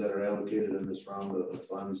monies that are allocated in this round of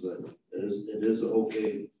funds that it is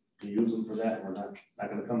okay to use them for that? We're not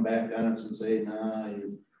going to come back on us and say, nah,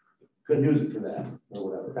 you couldn't use it for that or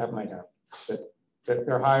whatever. That might happen. That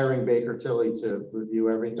they're hiring Baker Tilly to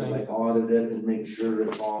review everything. Like audit it and make sure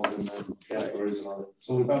it falls in the categories and all that.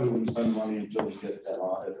 So we probably wouldn't spend money until we get that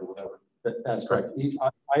audit or whatever. That's correct. Each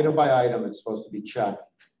item by item, it's supposed to be checked.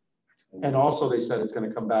 And also they said it's going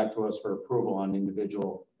to come back to us for approval on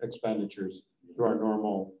individual expenditures through our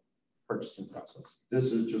normal purchasing process.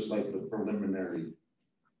 This is just like the preliminary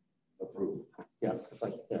approval. Yeah, it's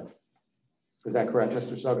like, yeah. Is that correct,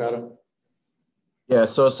 Mr. Salgado? Yeah,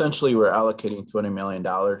 so essentially we're allocating $20 million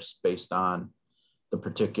based on the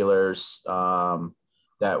particulars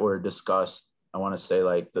that were discussed. I want to say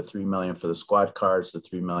like the $3 million for the squad cars, the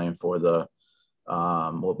 $3 million for the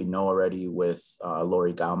what we know already with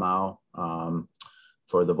Lori Gaumau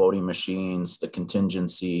for the voting machines, the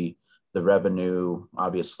contingency, the revenue,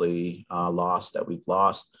 obviously loss that we've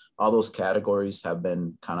lost. All those categories have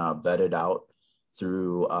been kind of vetted out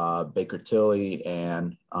through Baker Tilly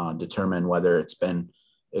and determine whether it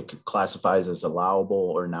classifies as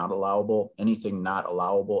allowable or not allowable. Anything not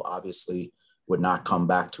allowable obviously would not come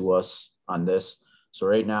back to us on this. So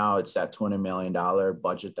right now it's that $20 million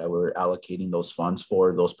budget that we're allocating those funds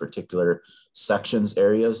for, those particular sections,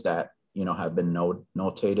 areas that have been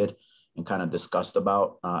notated and kind of discussed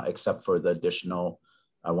about, except for the additional,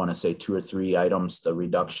 I want to say 2 or 3 items, the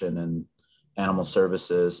reduction in animal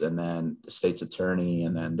services, and then the state's attorney,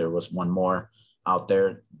 and then there was one more out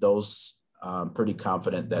there. Those, I'm pretty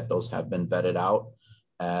confident that those have been vetted out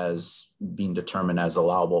as being determined as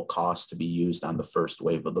allowable costs to be used on the first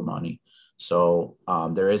wave of the money. So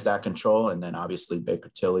there is that control. And then obviously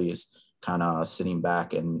Baker Tilly is kind of sitting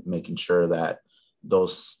back and making sure that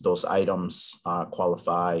those items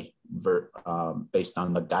qualify based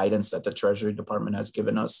on the guidance that the Treasury Department has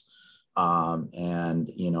given us,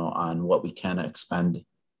 and on what we can expend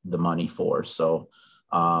the money for. So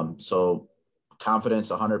so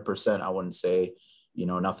confidence 100%. I wouldn't say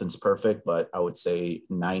nothing's perfect, but I would say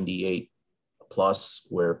 98 plus.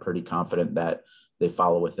 We're pretty confident that they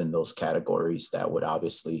follow within those categories. That would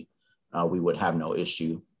obviously we would have no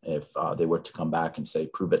issue if they were to come back and say,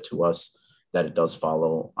 prove it to us that it does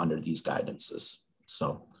follow under these guidances.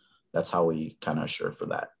 So that's how we kind of assure for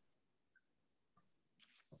that.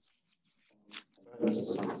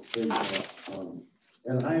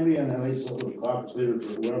 And Jaime and at least the caucus leaders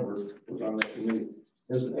or whoever was on that committee,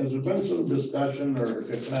 has there been some discussion, or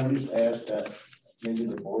can I at least ask that maybe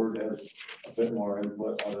the board has a bit more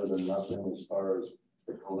input other than nothing as far as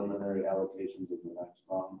the preliminary allocations of the next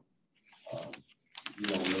round?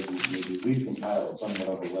 Maybe we compile somewhat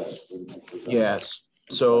of a list. Yes.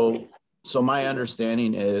 So my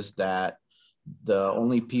understanding is that the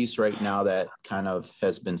only piece right now that kind of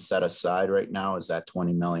has been set aside right now is that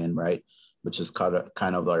 20 million, right? Which is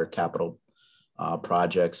kind of our capital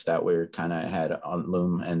projects that we're kind of had on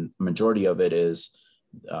loom, and majority of it is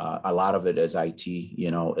a lot of it is IT,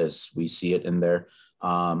 as we see it in there.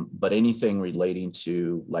 But anything relating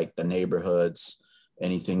to like the neighborhoods,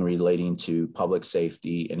 anything relating to public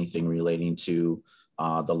safety, anything relating to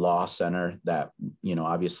the law center, that,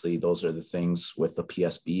 obviously those are the things with the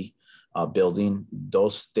PSB building.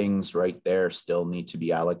 Those things right there still need to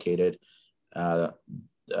be allocated.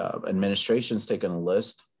 Administration's taken a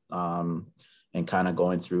list and kind of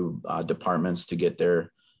going through departments to get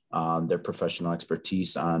their professional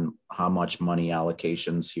expertise on how much money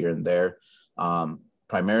allocations here and there.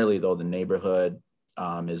 Primarily though, the neighborhood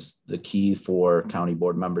is the key for county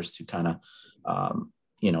board members to kind of,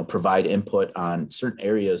 provide input on certain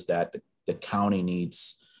areas that the county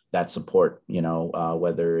needs that support,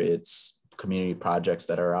 whether it's community projects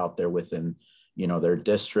that are out there within, their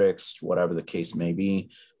districts, whatever the case may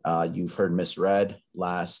be. You've heard Miss Red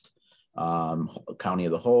last county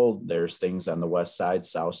of the whole. There's things on the west side,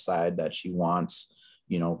 south side that she wants,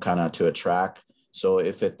 kind of to attract. So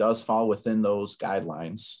if it does fall within those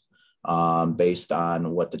guidelines, based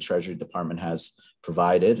on what the Treasury Department has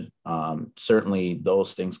provided, certainly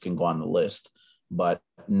those things can go on the list, but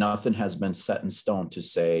nothing has been set in stone to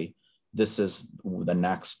say this is the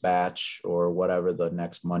next batch or whatever the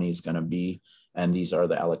next money is going to be, and these are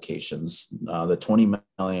the allocations. The 20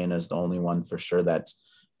 million is the only one for sure that's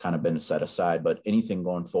kind of been set aside, but anything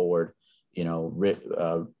going forward,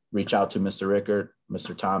 reach out to Mr. Rickert,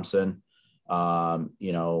 Mr. Thompson.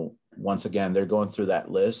 Once again, they're going through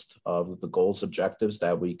that list of the goals, objectives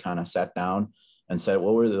that we kind of sat down and said,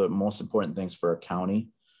 what were the most important things for a county?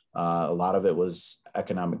 A lot of it was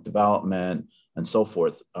economic development and so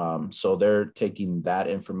forth. So they're taking that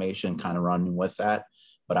information, kind of running with that.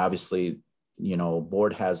 But obviously,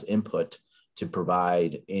 board has input to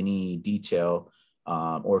provide any detail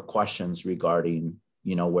or questions regarding,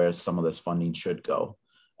 where some of this funding should go.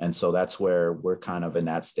 And so that's where we're kind of in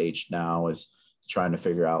that stage now, is trying to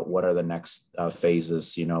figure out what are the next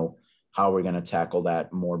phases, how we're going to tackle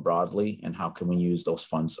that more broadly, and how can we use those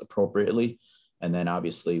funds appropriately. And then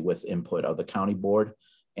obviously with input of the county board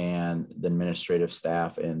and the administrative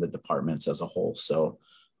staff and the departments as a whole. So,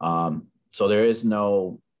 so there is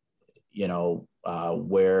no,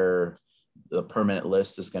 where the permanent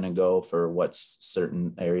list is going to go for what's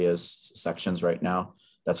certain areas, sections right now.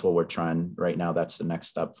 That's what we're trying right now. That's the next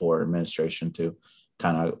step for administration to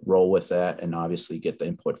kind of roll with that, and obviously get the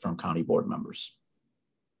input from county board members.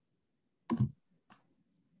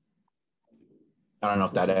 I don't know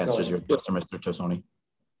if that answers your question, Mr. Tosoni.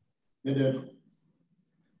 It did.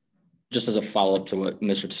 Just as a follow-up to what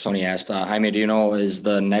Mr. Tassoni asked, Jaime, do you know, is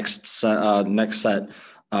the next set of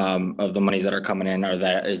the monies that are coming in,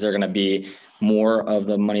 is there going to be more of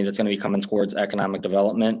the money that's going to be coming towards economic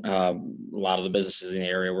development? A lot of the businesses in the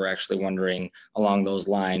area were actually wondering along those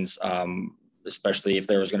lines, especially if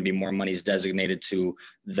there was going to be more monies designated to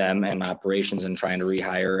them and operations and trying to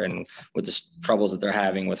rehire, and with the troubles that they're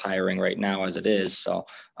having with hiring right now as it is. So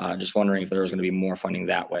just wondering if there was going to be more funding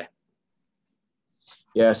that way.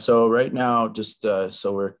 Yeah, so right now, just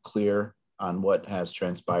so we're clear on what has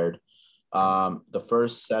transpired. The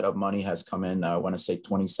first set of money has come in, I want to say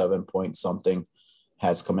 27 point something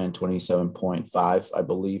has come in, 27.5, I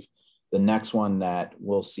believe. The next one that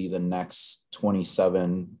we'll see the next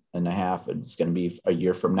 27 and a half, it's going to be a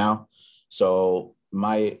year from now. So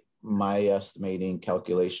my estimating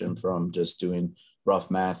calculation from just doing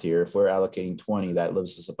rough math here, if we're allocating 20, that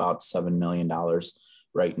leaves us about $7 million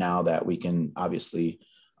right now that we can obviously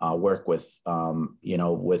work with, you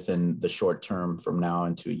know, within the short term from now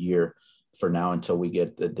into a year for now until we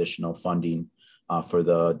get the additional funding for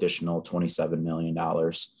the additional $27 million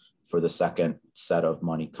for the second set of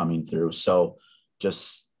money coming through. So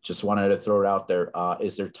just wanted to throw it out there.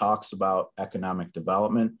 Is there talks about economic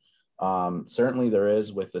development? Certainly there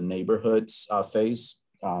is with the neighborhoods phase.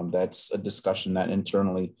 That's a discussion that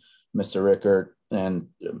internally Mr. Rickert and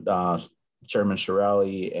Chairman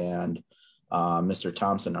Shirelli and Mr.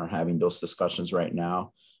 Thompson are having those discussions right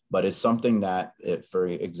now. But it's something that, for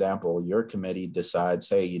example, your committee decides,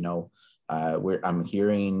 hey, you know, I'm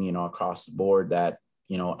hearing, you know, across the board that,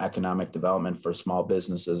 you know, economic development for small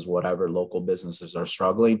businesses, whatever local businesses are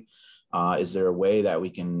struggling. Is there a way that we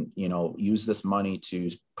can, you know, use this money to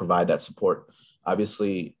provide that support?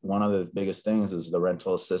 Obviously, one of the biggest things is the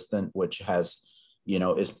rental assistant, which has, you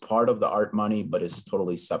know, is part of the art money, but it's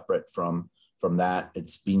totally separate from that.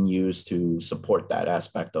 It's being used to support that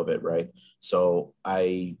aspect of it, right? So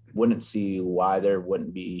I wouldn't see why there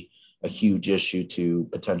wouldn't be a huge issue to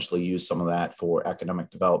potentially use some of that for economic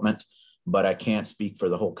development, but I can't speak for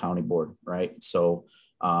the whole county board, right? So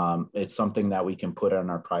it's something that we can put on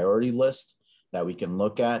our priority list that we can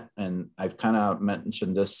look at. And I've kind of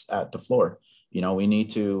mentioned this at the floor. You know, we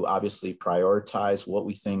need to obviously prioritize what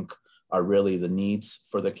we think are really the needs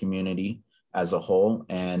for the community as a whole,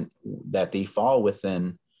 and that they fall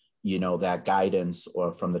within, you know, that guidance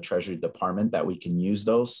or from the Treasury Department, that we can use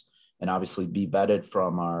those and obviously be vetted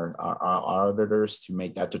from our auditors to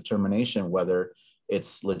make that determination whether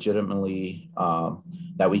it's legitimately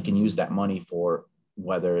that we can use that money for,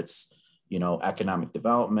 whether it's, you know, economic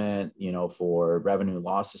development, you know, for revenue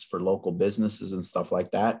losses for local businesses and stuff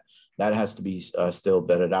like that. That has to be still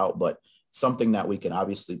vetted out, but something that we can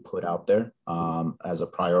obviously put out there as a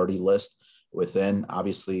priority list within.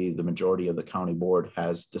 Obviously, the majority of the county board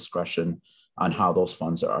has discretion on how those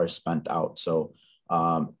funds are spent out. So,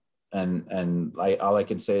 all I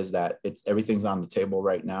can say is that everything's on the table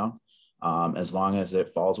right now, as long as it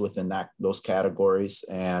falls within those categories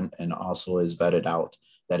and also is vetted out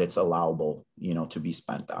that it's allowable, you know, to be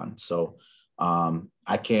spent on. So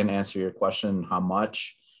I can't answer your question, how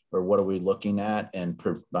much or what are we looking at, and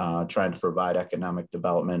trying to provide economic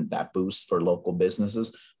development, that boost for local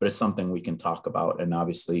businesses, but it's something we can talk about and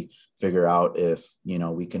obviously figure out if, you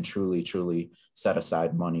know, we can truly set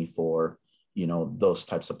aside money for, you know, those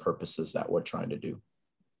types of purposes that we're trying to do.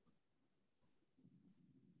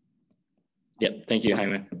 Yep. Thank you,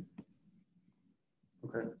 Jaime.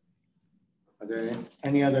 Okay. Are there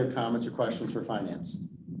any other comments or questions for finance?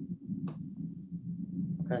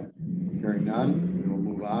 Okay, hearing none, we will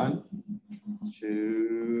move on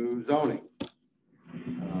to zoning.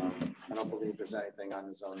 I don't believe there's anything on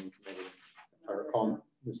the zoning committee. If I recall,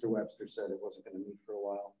 Mr. Webster said it wasn't going to meet for a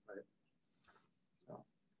while, right?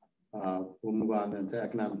 So we'll move on then to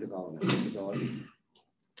economic development.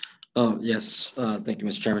 Oh, yes. Thank you,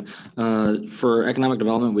 Mr. Chairman. For economic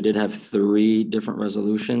development, we did have 3 different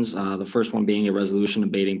resolutions. The first one being a resolution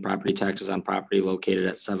abating property taxes on property located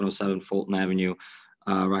at 707 Fulton Avenue,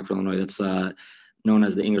 Rockville, Illinois. That's known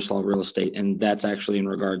as the Ingersoll Real Estate. And that's actually in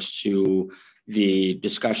regards to the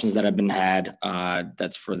discussions that have been had.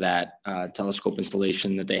 That's for that telescope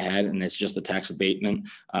installation that they had. And it's just a tax abatement.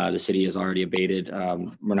 The city has already abated.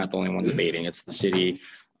 We're not the only ones abating. It's the city,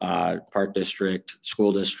 Park District,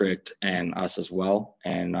 School District, and us as well.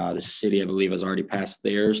 And the city, I believe, has already passed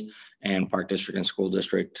theirs. And Park District and School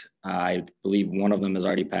District, I believe one of them has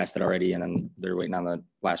already passed it already, and then they're waiting on the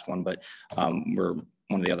last one. But we're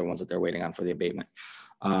one of the other ones that they're waiting on for the abatement.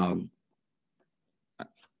 Go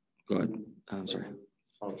ahead. I'm sorry.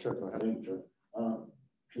 Oh, sure. Go ahead.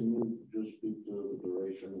 Can you just speak to the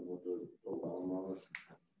duration of what the amount is?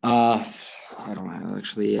 I don't know.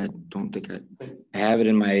 Actually, I don't think I have it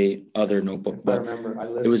in my other notebook. But I remember I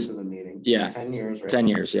listened to the meeting. Yeah. 10 years, right? 10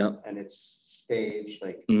 years, yeah. And it's staged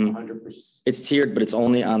like 100%. It's tiered, but it's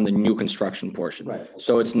only on the new construction portion. Right. Okay.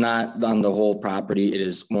 So it's not on the whole property. It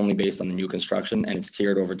is only based on the new construction, and it's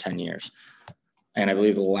tiered over 10 years. And I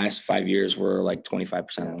believe the last 5 years were like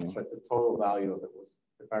 25% only. But the total value of it was,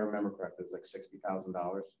 if I remember correctly, it was like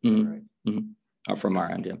 $60,000. Mm-hmm. Right. Mm-hmm. From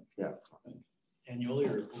our end, yeah. Yeah. annually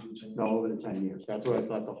or over the 10 No, over the 10 years. That's what I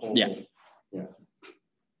thought the whole. Yeah. Yeah.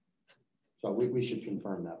 So we should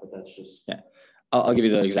confirm that, but that's just. Yeah. I'll give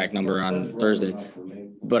you the exact number on Thursday,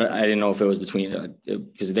 but I didn't know if it was between,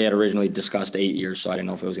 because they had originally discussed 8 years, so I didn't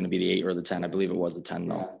know if it was going to be the 8 or the 10. I believe it was the 10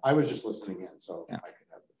 though. Yeah, I was just listening in, so yeah. I could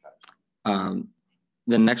have the text.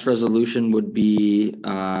 The next resolution would be,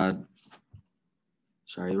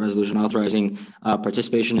 resolution authorizing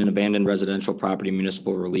participation in abandoned residential property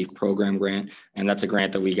municipal relief program grant. And that's a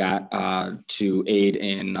grant that we got to aid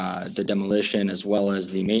in the demolition as well as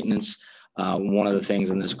the maintenance. One of the things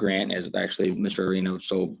in this grant is actually Mr. Arena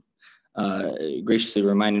so graciously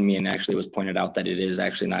reminded me, and actually was pointed out that it is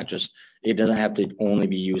actually not just, it doesn't have to only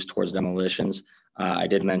be used towards demolitions. I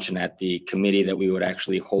did mention at the committee that we would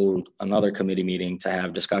actually hold another committee meeting to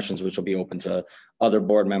have discussions, which will be open to other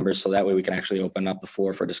board members. So that way we can actually open up the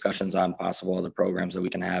floor for discussions on possible other programs that we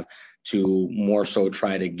can have to more so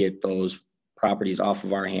try to get those properties off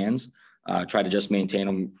of our hands, try to just maintain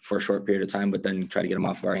them for a short period of time, but then try to get them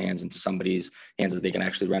off of our hands into somebody's hands that they can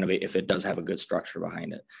actually renovate if it does have a good structure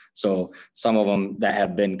behind it. So some of them that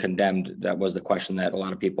have been condemned, that was the question that a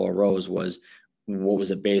lot of people arose was, what was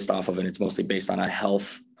it based off of? And it's mostly based on a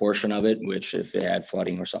health portion of it, which if it had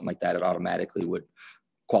flooding or something like that, it automatically would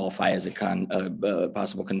qualify as a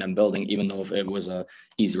possible condemned building, even though if it was a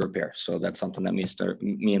easy repair. So that's something that me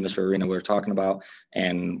and Mr. Arena were talking about,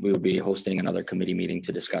 and we will be hosting another committee meeting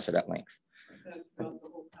to discuss it at length.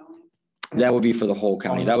 That would be for the whole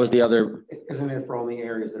county. That was the other. Isn't it for only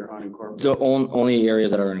areas that are unincorporated? The only areas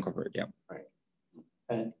that are unincorporated, yeah.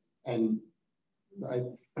 Right. And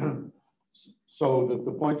so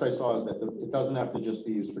the points I saw is that it doesn't have to just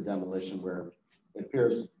be used for demolition, where it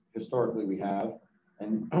appears historically we have.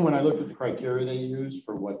 And when I looked at the criteria they use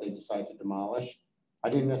for what they decide to demolish, I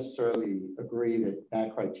didn't necessarily agree that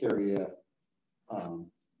that criteria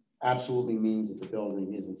absolutely means that the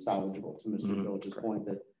building isn't salvageable, to Mr. Village's point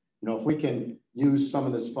that, you know, if we can use some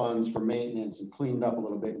of this funds for maintenance and clean it up a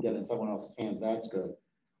little bit and get it in someone else's hands, that's good.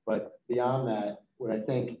 But beyond that, what I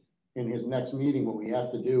think in his next meeting, what we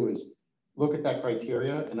have to do is look at that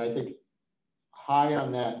criteria. And I think high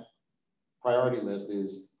on that priority list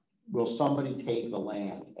is, will somebody take the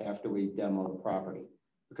land after we demo the property?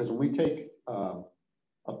 Because when we take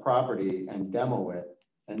a property and demo it,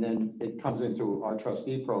 and then it comes into our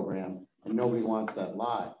trustee program and nobody wants that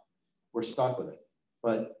lot, we're stuck with it.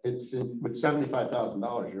 But it's with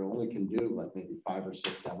 $75,000, you only can do like maybe 5 or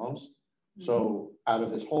 6 demos. So out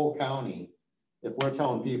of this whole county, if we're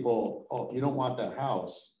telling people, oh, if you don't want that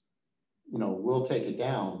house, you know, we'll take it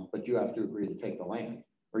down, but you have to agree to take the land,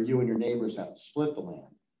 or you and your neighbors have to split the land.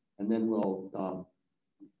 And then we'll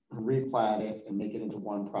replat it and make it into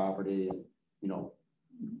one property and, you know,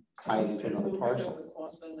 tie it into another parcel.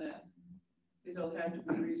 These will have to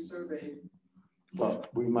be resurveyed.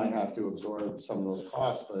 But we might have to absorb some of those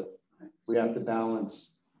costs, but we have to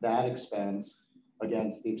balance that expense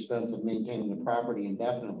against the expense of maintaining the property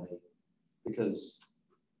indefinitely, because,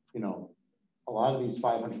 you know, a lot of these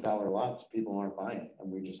 $500 lots, people aren't buying,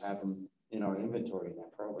 and we just have them in our inventory in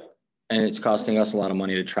that program. And it's costing us a lot of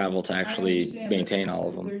money to travel to actually maintain all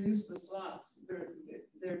of them. They're useless lots.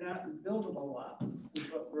 They're not buildable lots.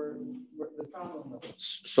 Is what we're the problem with.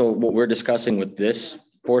 So what we're discussing with this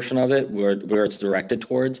portion of it, where it's directed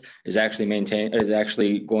towards, is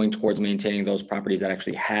actually going towards maintaining those properties that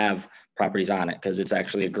actually have properties on it, because it's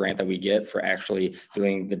actually a grant that we get for actually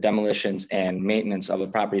doing the demolitions and maintenance of a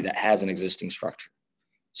property that has an existing structure.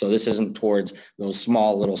 So this isn't towards those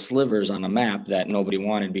small little slivers on a map that nobody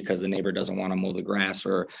wanted because the neighbor doesn't want to mow the grass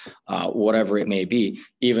or whatever it may be.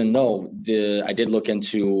 Even though I did look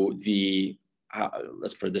into the,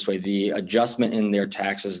 let's put it this way, the adjustment in their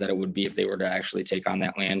taxes that it would be if they were to actually take on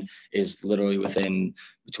that land is literally within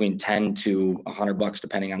between 10 to $100,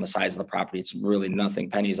 depending on the size of the property. It's really nothing,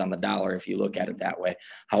 pennies on the dollar if you look at it that way.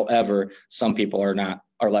 However, some people are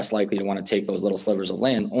less likely to want to take those little slivers of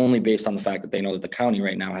land only based on the fact that they know that the county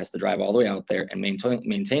right now has to drive all the way out there and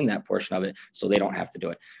maintain that portion of it, so they don't have to do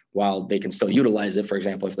it. While they can still utilize it, for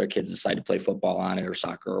example, if their kids decide to play football on it or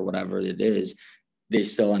soccer or whatever it is, they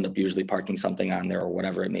still end up usually parking something on there or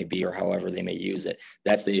whatever it may be, or however they may use it.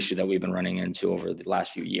 That's the issue that we've been running into over the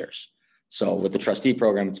last few years. So with the trustee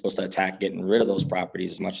program, it's supposed to attack getting rid of those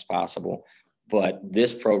properties as much as possible. But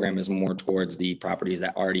this program is more towards the properties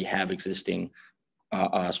that already have existing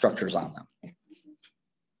structures on them.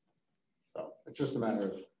 So it's just a matter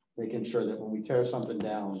of making sure that when we tear something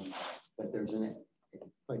down, that there's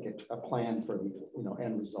a plan for the, you know,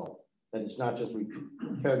 end result. That it's not just we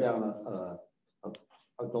tear down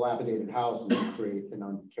a dilapidated house and then create an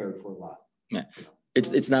uncared for lot. Yeah,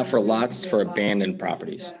 it's not for lots, it's for abandoned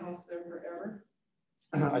properties. That house there forever?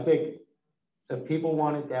 I think if people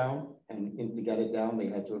want it down and to get it down, they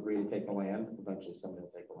had to agree to take the land. Eventually somebody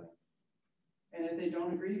will take the land. And if they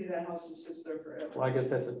don't agree, that house just sits there forever. Well, I guess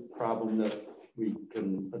that's a problem that we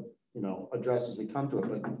can, address as we come to it,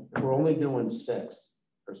 but if we're only doing 6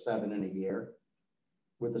 or 7 in a year,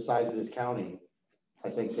 with the size of this county, I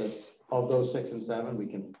think that of those 6 and 7, we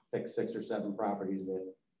can pick 6 or 7 properties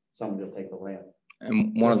that somebody will take the land.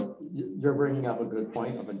 And You're bringing up a good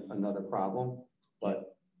point of another problem,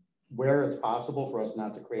 but where it's possible for us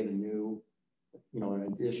not to create a new,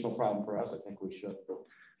 an additional problem for us, I think we should.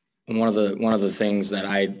 one of the things that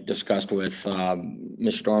I discussed with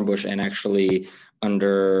Ms. Dornbush, and actually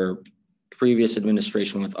under previous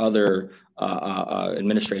administration with other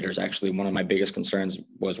administrators, actually one of my biggest concerns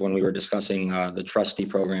was when we were discussing the trustee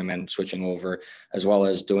program and switching over, as well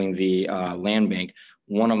as doing the land bank.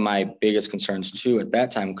 One of my biggest concerns too at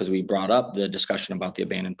that time, because we brought up the discussion about the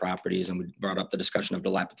abandoned properties and we brought up the discussion of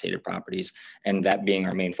dilapidated properties, and that being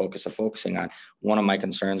our main focus of focusing on. One of my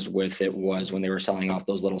concerns with it was when they were selling off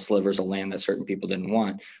those little slivers of land that certain people didn't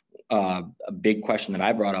want. A big question that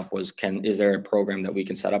I brought up was, is there a program that we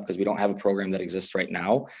can set up? Because we don't have a program that exists right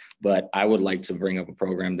now, but I would like to bring up a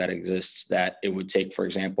program that exists that it would take, for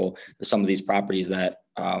example, some of these properties that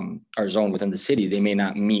are zoned within the city, they may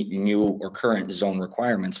not meet new or current zone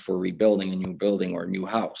requirements for rebuilding a new building or a new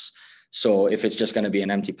house. So if it's just going to be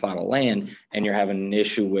an empty plot of land and you're having an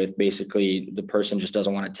issue with basically the person just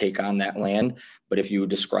doesn't want to take on that land, but if you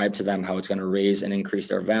describe to them how it's going to raise and increase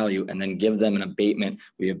their value and then give them an abatement,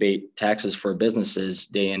 we abate taxes for businesses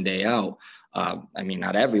day in, day out. I mean,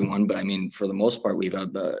 not everyone, but I mean, for the most part, we've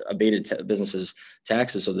abated businesses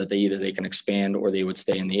taxes so that they can expand or they would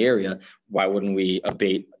stay in the area. Why wouldn't we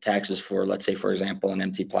abate taxes for, let's say, for example, an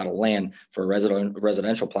empty plot of land, for a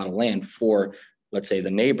residential plot of land for, let's say,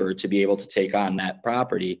 the neighbor to be able to take on that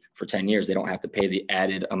property for 10 years. They don't have to pay the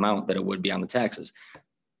added amount that it would be on the taxes.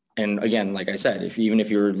 And again, like I said, even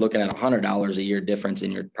if you're looking at $100 a year difference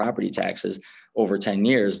in your property taxes over 10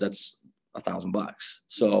 years, that's $1,000.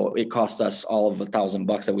 So it cost us all of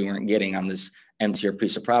 $1,000 that we weren't getting on this emptier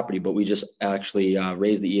piece of property, but we just actually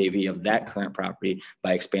raised the EAV of that current property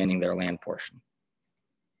by expanding their land portion.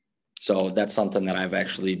 So that's something that I've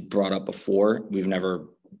actually brought up before.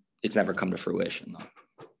 It's never come to fruition though.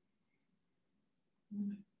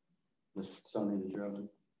 Mr. Sonny, did you have it?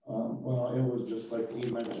 Well, it was just like he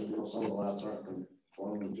mentioned, some of the lots aren't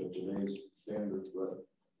conforming to today's standards, but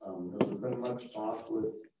there's been much talk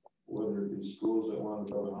with whether it be schools that want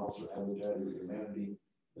to build a house or Habitat or Humanity,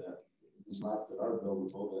 that these lots that are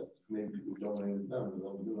buildable, that maybe we donate them to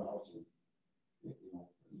build a new house. And,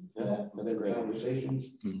 that's great conversations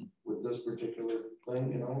with this particular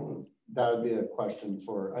thing, That would be a question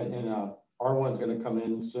for, and R1's going to come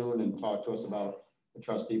in soon and talk to us about the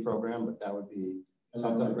trustee program, but that would be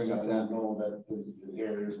something to bring up. That know that the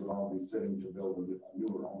areas would all be fitting to build a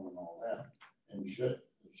newer home and all that, and shucks,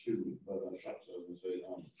 I was gonna say,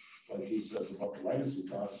 like he says about the legacy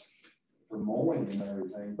costs for mowing and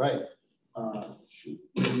everything. Right. Should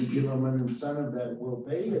we give them an incentive that will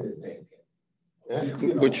pay you to take it? Yeah.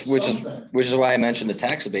 Which is why I mentioned the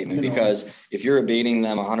tax abatement, because if you're abating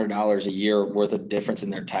them $100 a year worth of difference in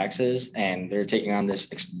their taxes, and they're taking on this,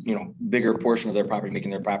 bigger portion of their property, making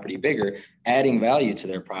their property bigger, adding value to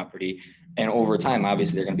their property, and over time,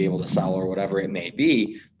 obviously they're going to be able to sell or whatever it may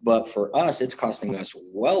be. But for us, it's costing us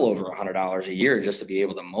well over $100 a year just to be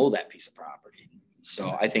able to mow that piece of property.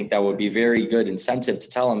 So I think that would be very good incentive to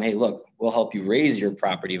tell them, hey, look, we'll help you raise your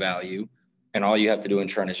property value, and all you have to do in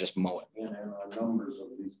turn is just mow it. And our numbers of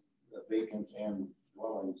these vacants and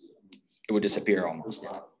dwellings, It would disappear almost.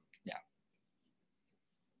 Yeah.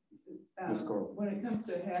 When it comes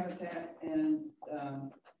to habitat and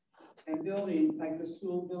building, like the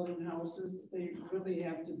school building houses, they really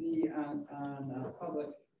have to be on public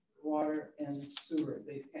water and sewer.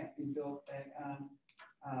 They can't be built back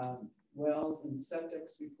on wells and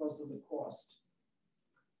septics because of the cost.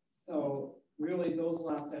 So really, those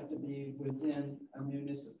lots have to be within a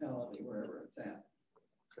municipality, wherever it's at.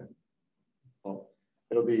 Okay. Well,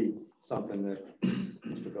 it'll be something that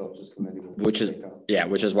Mr. Phillips' committee will which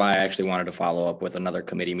is why I actually wanted to follow up with another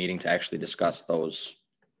committee meeting to actually discuss those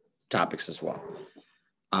topics as well.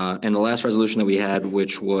 And the last resolution that we had,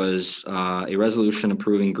 which was a resolution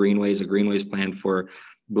approving a greenways plan for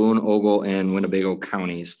Boone, Ogle, and Winnebago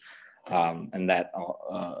counties. And that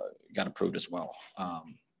got approved as well.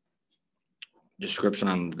 Description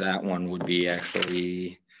on that one would be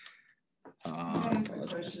actually. Can I ask a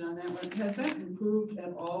question on that one? Has that improved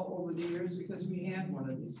at all over the years? Because we had one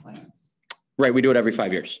of these plans. Right, we do it every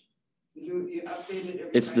 5 years. You update it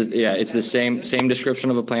every It's the, 5 years? yeah, it's the That's same good?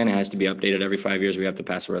 description of a plan. It has to be updated every 5 years. We have to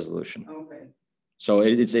pass a resolution. Okay, So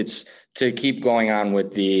it's to keep going on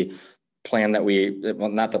with the plan that well,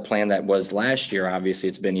 not the plan that was last year. Obviously,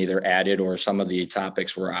 it's been either added or some of the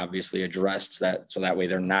topics were obviously addressed so that way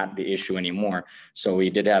they're not the issue anymore. So we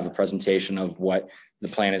did have a presentation of what the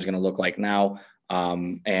plan is going to look like now.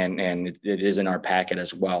 And it is in our packet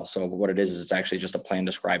as well. So what it is it's actually just a plan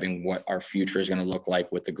describing what our future is going to look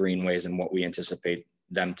like with the greenways and what we anticipate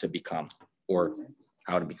them to become or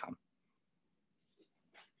how to become.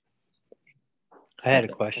 I had a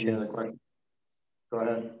Any question. other questions? Go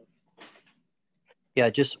ahead.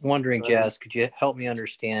 Yeah, just wondering, Go ahead. Jazz, could you help me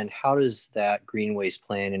understand how does that greenways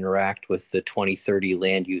plan interact with the 2030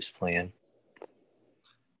 land use plan?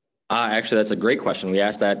 Actually, that's a great question. We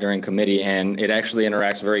asked that during committee and it actually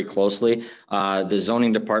interacts very closely. The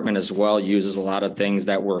zoning department as well uses a lot of things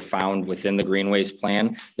that were found within the greenways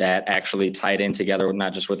plan that actually tied in together,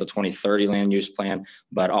 not just with the 2030 land use plan,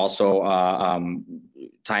 but also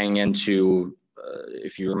tying into,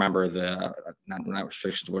 if you remember the, not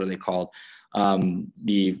restrictions, what are they called?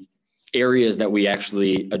 The areas that we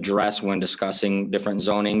actually address when discussing different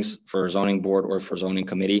zonings for zoning board or for zoning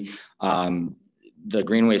committee. The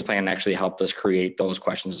greenways plan actually helped us create those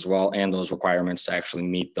questions as well and those requirements to actually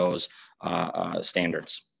meet those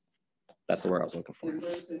standards. That's the word I was looking for. it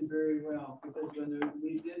works in very well because when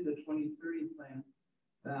we did the 2030 plan,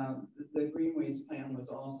 the greenways plan was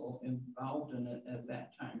also involved in it at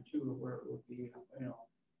that time too, where it would be, you know,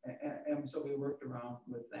 and so we worked around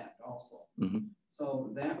with that also. Mm-hmm.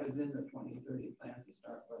 So that was in the 2030 plan to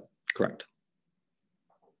start with. Correct.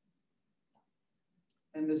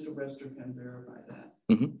 And Mr. Webster can verify that.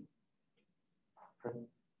 Mm-hmm. Okay.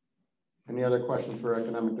 Any other questions for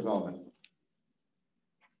economic development?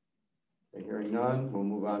 Okay, hearing none, we'll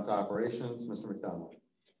move on to operations. Mr. McDonald.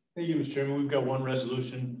 Thank you, Mr. Chairman. We've got one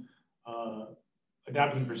resolution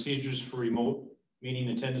adopting procedures for remote meeting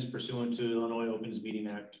attendance pursuant to Illinois Opens Meeting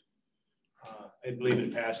Act. I believe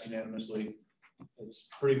it passed unanimously. It's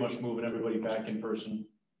pretty much moving everybody back in person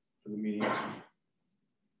for the meeting.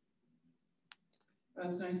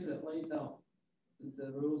 That's nice that it lays out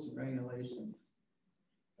the rules and regulations.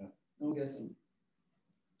 Yeah. No guessing.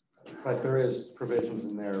 But there is provisions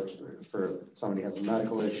in there for if somebody has a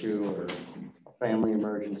medical issue or a family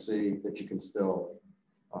emergency that you can still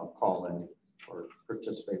call in or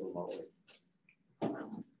participate remotely.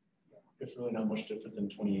 It's really not much different than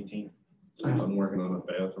 2018. I'm working on a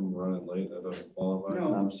bathroom running late. That doesn't qualify.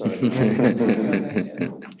 No. I'm sorry.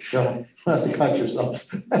 You'll have to cut yourself.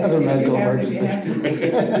 Have a medical emergency.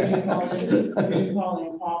 You call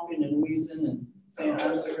in coughing and wheezing and saying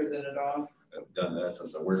I'm sicker than a dog. I've done that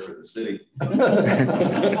since I worked for the city.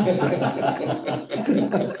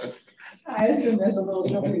 I assume there's a little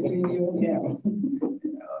joke between you and him.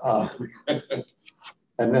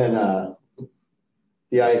 And then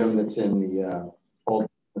the item that's in the old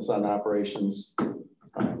business on operations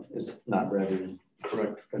is not ready.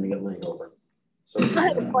 Correct. Going to get laid over. So I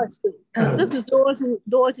have a question. This is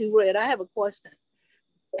Dorothy Red. I have a question.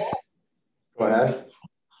 Go ahead.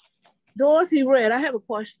 Dorothy Red, I have a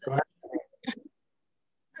question. Go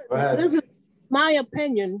ahead. This is my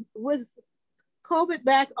opinion. With COVID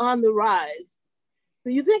back on the rise,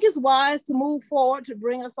 do you think it's wise to move forward to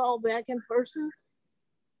bring us all back in person?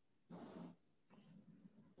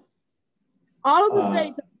 All of the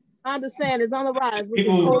states, I understand, is on the rise with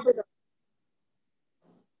the COVID.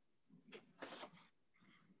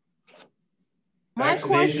 My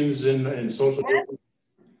Vaccinations and social.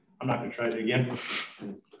 I'm not going to try it again.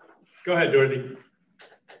 Go ahead, Dorothy.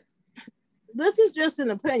 This is just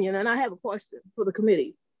an opinion, and I have a question for the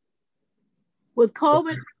committee. With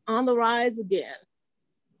COVID on the rise again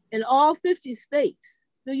in all 50 states,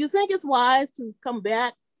 do you think it's wise to come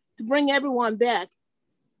back, to bring everyone back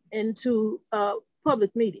into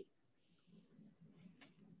public meetings?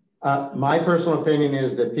 My personal opinion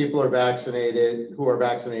is that people who are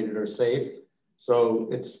vaccinated are safe. So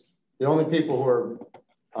it's the only people who are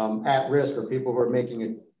at risk are people who are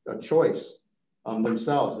making a choice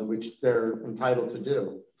themselves, in which they're entitled to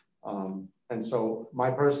do. And so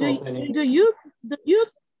my personal opinion. Do you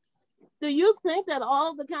think that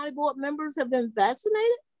all of the county board members have been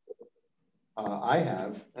vaccinated? I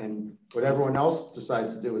have, and what everyone else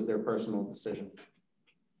decides to do is their personal decision.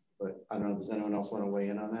 But I don't know, does anyone else want to weigh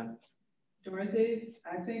in on that? Dorothy,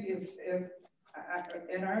 I think if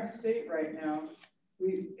in our state right now,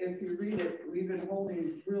 if you read it, we've been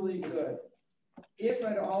holding really good. If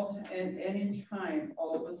at all, at any time,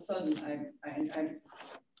 all of a sudden, I'm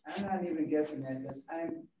not even guessing at this.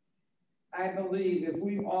 I believe if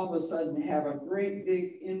we all of a sudden have a great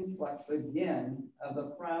big influx again of the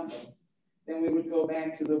problem, then we would go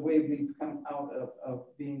back to the way we've come out of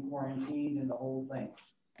being quarantined and the whole thing.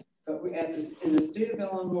 But we at this in the state of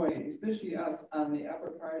Illinois, especially us on the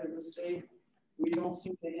upper part of the state, we don't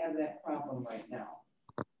seem to have that problem right now.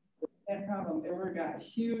 If that problem ever got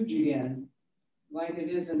huge again, like it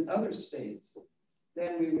is in other states,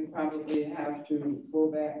 then we would probably have to go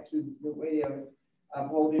back to the way of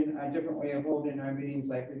holding a different way of holding our meetings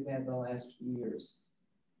like we've had the last 2 years.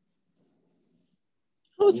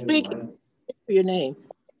 Who's speaking? For your name.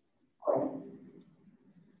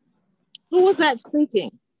 Who was that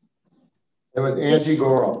speaking? It was Angie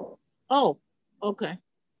Goro. Oh, okay.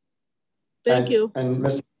 Thank you. And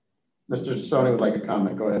Mr. Sony would like a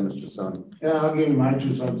comment. Go ahead, Mr. Sony. Yeah, I'll give you my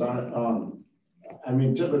 2 cents on it. I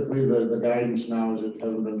mean, typically the guidance now is if you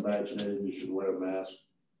haven't been vaccinated, you should wear a mask.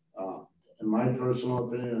 In my personal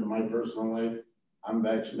opinion, in my personal life, I'm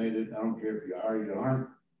vaccinated. I don't care if you are or you aren't.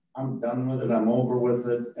 I'm done with it. I'm over with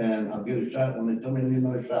it. And I'll get a shot when they tell me I need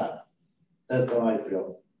another shot. That's how I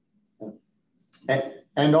feel.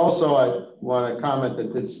 And also, I want to comment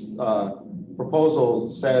that this proposal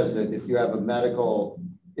says that if you have a medical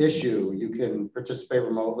issue, you can participate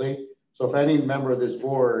remotely. So if any member of this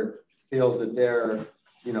board feels that they're,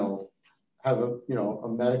 have a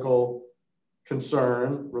medical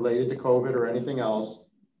concern related to COVID or anything else,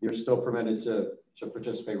 you're still permitted to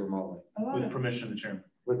participate remotely. With permission of the chairman.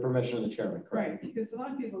 With permission of the chairman, correct. Right, because a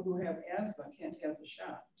lot of people who have asthma can't have the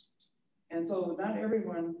shot. And so not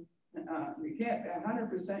everyone, we can't,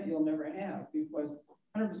 100% you'll never have, because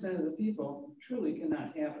 100% of the people truly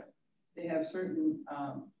cannot have it. They have certain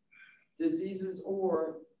diseases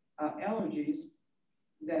or allergies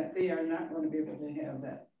that they are not going to be able to have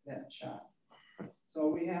that shot. So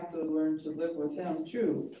we have to learn to live with them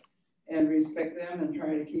too, and respect them and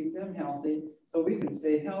try to keep them healthy so we can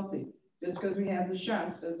stay healthy. Just because we have the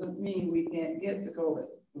shots doesn't mean we can't get the COVID,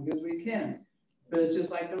 because we can. But it's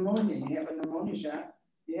just like pneumonia. You have a pneumonia shot,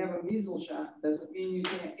 you have a measles shot, doesn't mean you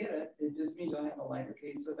can't get it. It just means you'll have a lighter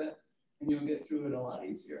case of it and you'll get through it a lot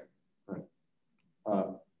easier. Right.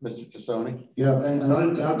 Mr. Tassoni? Yeah, and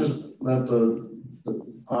I'll just let the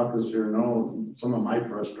caucus here know some of my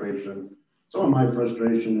frustration. Some of my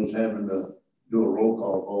frustration is having to do a roll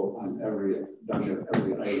call vote on every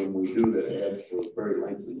item we do that adds to a very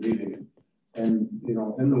lengthy meeting. And,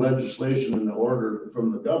 in the legislation and the order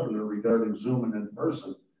from the governor regarding Zoom and in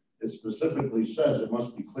person, it specifically says it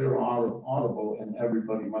must be clear, audible, and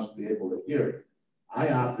everybody must be able to hear it. I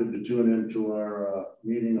opted to tune into our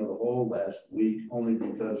meeting of the whole last week only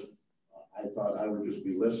because I thought I would just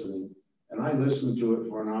be listening. And I listened to it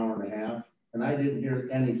for an hour and a half, and I didn't hear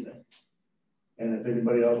anything. And if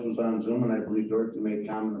anybody else was on Zoom, and I believe Dorothy made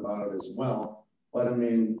comment about it as well, but I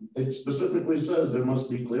mean, it specifically says there must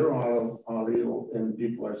be clear audio and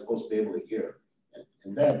people are supposed to be able to hear.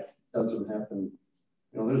 And that doesn't happen.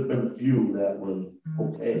 There's been a few that were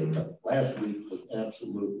okay, but last week was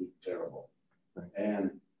absolutely terrible.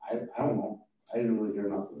 And I don't know, I didn't really hear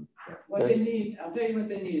nothing. What they need, I'll tell you what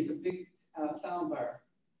they need is a big sound bar.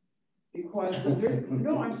 Because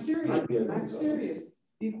no, I'm serious, I'm serious.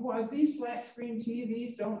 Because these flat screen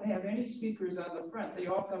TVs don't have any speakers on the front. They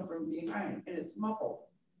all come from behind and it's muffled.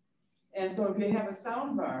 And so if you have a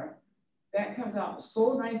sound bar, that comes out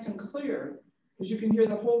so nice and clear because you can hear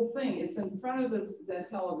the whole thing. It's in front of the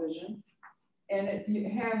television and you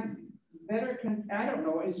have better, I don't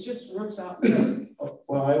know, it just works out better.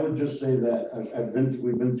 Well, I would just say that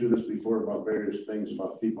we've been through this before about various things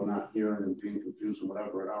about people not hearing and being confused and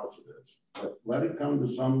whatever else it is. But let it come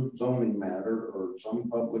to some zoning matter or some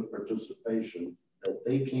public participation that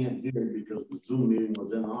they can't hear because the Zoom meeting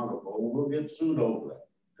was inaudible. We'll get sued over that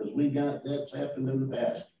because that's happened in the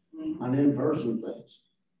past on in-person things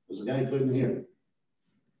because the guy couldn't hear.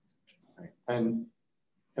 And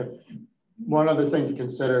one other thing to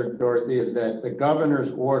consider, Dorothy, is that the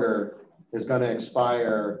governor's order is going to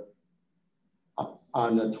expire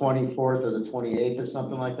on the 24th or the 28th or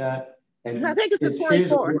something like that. And I think it's the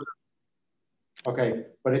 24th. Okay,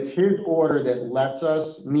 but it's his order that lets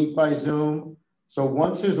us meet by Zoom. So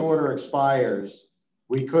once his order expires,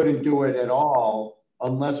 we couldn't do it at all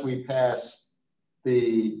unless we pass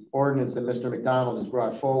the ordinance that Mr. McDonald has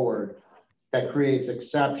brought forward that creates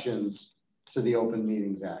exceptions to the Open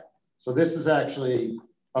Meetings Act. So this is actually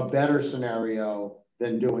a better scenario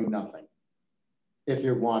than doing nothing, if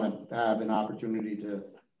you want to have an opportunity to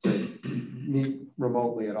meet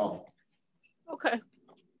remotely at all. Okay,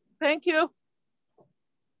 thank you.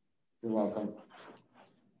 You're welcome.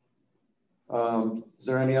 Is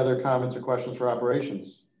there any other comments or questions for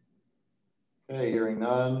operations? Okay, hearing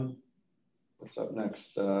none. What's up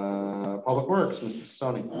next? Public Works, Mr.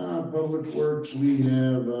 Sony. Public Works, we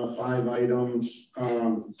have 5 items.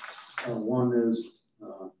 One is,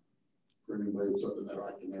 for anybody that's up in that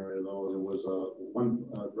Rockton area though, there was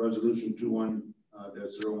resolution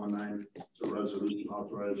 21-019. It's a resolution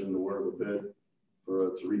authorizing the award of a bid for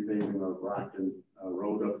its repaving of Rockton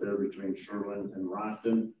Road up there between Sherwin and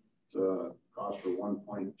Rockton. It's cost for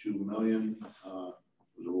 $1.2 million.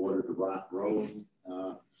 Was awarded to Rock Road.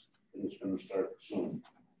 And it's going to start sooner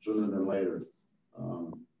than later.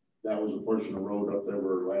 That was a portion of road up there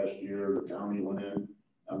where last year the county went in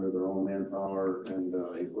under their own manpower and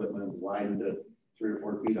equipment, widened it 3 or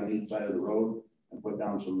 4 feet on each side of the road and put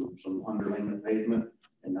down some underlayment pavement.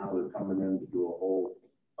 And now they're coming in to do a whole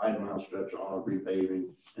 5-mile stretch of all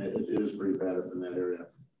repaving. And it is pretty bad up in that area.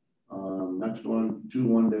 Next one,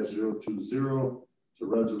 21-020. It's a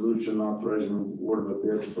resolution authorizing award of a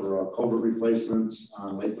bid for culvert replacements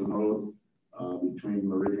on Latham Road between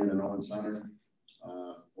Meridian and Owen Center,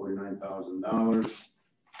 $49,000.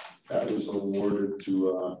 That was awarded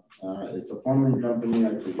to, it's a plumbing company,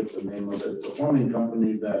 I forget the name of it. It's a plumbing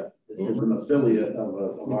company that is an affiliate of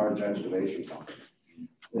a large excavation company.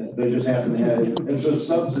 They just happen to have, it's a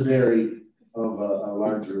subsidiary of a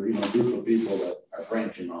larger, group of people that are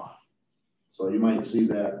branching off. So you might see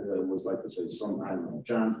that it was, like I say, some, I don't know,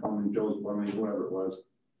 John Plumbing, Joe's Plumbing, whoever it was.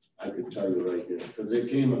 I could tell you right here because it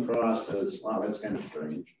came across as, wow, that's kind of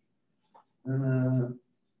strange.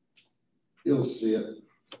 You'll see it.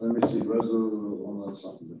 Let me see. Resolution,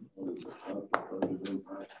 something. What is it?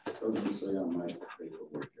 It doesn't say on my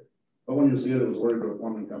paperwork here. But when you see it, it was ordered to a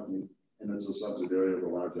plumbing company, and it's a subsidiary of a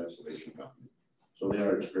large excavation company. So they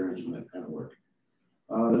are experiencing that kind of work.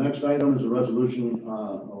 The next item is a resolution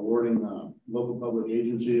awarding local public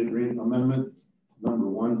agency agreement amendment number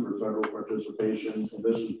 1 for federal participation. And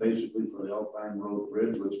this is basically for the Alpine Road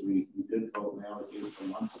Bridge, which we did vote and allocate some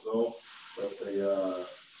months ago, but the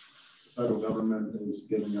federal government is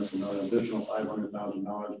giving us another additional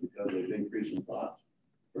 $500,000 because of the increase in cost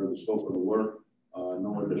for the scope of the work.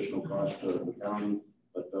 No additional cost to the county,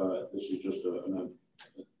 but this is just an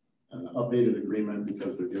updated agreement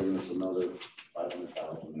because they're giving us another $500,000,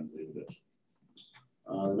 I believe it is.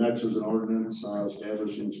 Next is an ordinance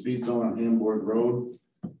establishing speed zone on Hamburg Road.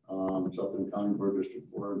 It's up in County Board District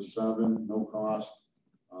 4 and 7, no cost.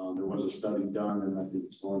 There was a study done, and I think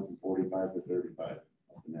it's going from 45 to 35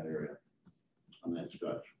 up in that area on that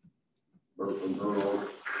stretch. From Burrow,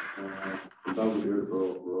 Belvedere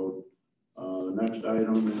Road. The next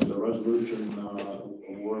item is a resolution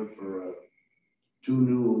award for 2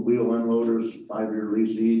 new wheel unloaders, 5-year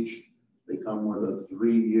lease each. They come with a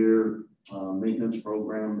 3-year maintenance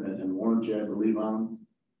program and warranty, I believe, on.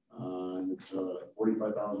 And it's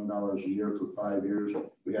 $45,000 a year for 5 years.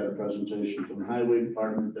 We had a presentation from the Highway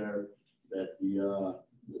Department there that the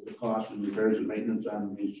cost and repairs and maintenance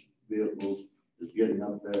on these vehicles is getting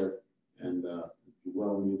up there and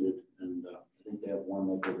well needed. And I think they have one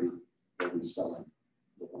that they'll be selling,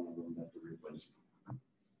 the one of them that they're replacing.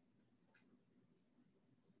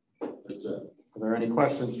 That's it. Are there any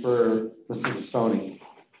questions for Mr. Sony?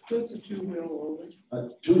 Just a 2-wheel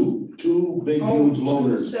loader. Two big huge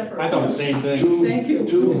loaders. I thought the same thing. Thank you.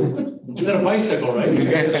 Is that a bicycle, right?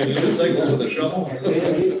 Unicycles with a shovel.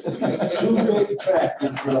 2 big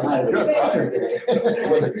tractors for the highway.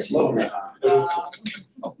 With a loader on.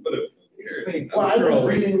 Well, I was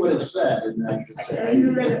reading what it said, and I could say. And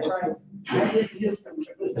you read it right. I didn't hear some.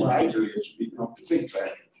 Well, I agree. It should become 2 big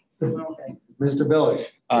tractors. Okay. Mr. Village.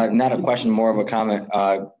 Not a question, more of a comment.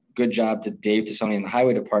 Good job to Dave Tassoni in the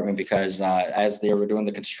highway department, because as they were doing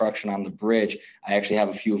the construction on the bridge, I actually have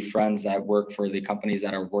a few friends that work for the companies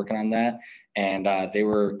that are working on that. And they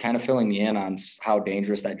were kind of filling me in on how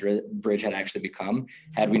dangerous that bridge had actually become.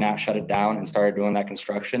 Had we not shut it down and started doing that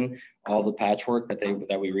construction, all the patchwork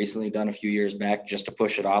that we recently done a few years back just to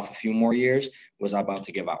push it off a few more years was about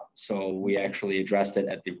to give out. So we actually addressed it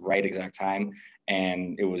at the right exact time,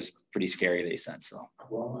 and it was pretty scary, they said. So.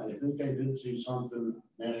 Well, I think I did see something,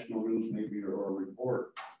 national news maybe, or a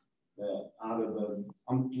report that out of the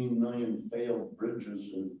umpteen million failed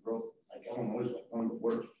bridges and broke, like Illinois is like one of the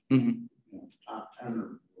worst. Mm-hmm. Top 10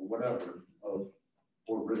 or whatever of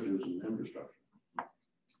poor bridges and infrastructure.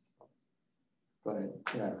 But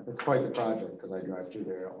yeah, it's quite the project because I drive through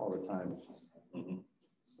there all the time. It's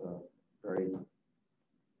very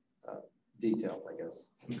detailed, I guess,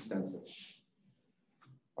 extensive.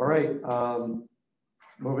 All right,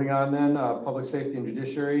 moving on then, public safety and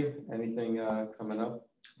judiciary, anything coming up?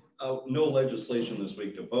 No legislation this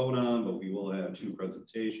week to vote on, but we will have 2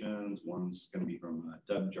 presentations. One's going to be from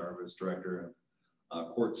Deb Jarvis, Director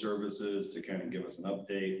of Court Services, to kind of give us an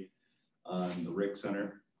update on the RIC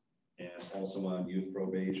Center and also on youth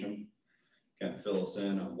probation. Kind of fill us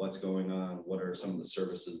in on what's going on, what are some of the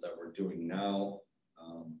services that we're doing now.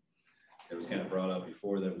 It was kind of brought up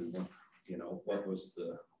before that we want, you know,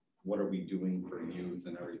 what are we doing for youth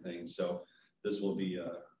and everything. So this will be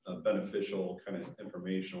a beneficial kind of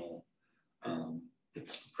informational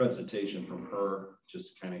presentation from her,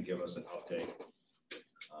 just kind of give us an update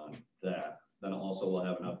on that. Then also we'll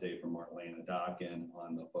have an update from Marlena Dockin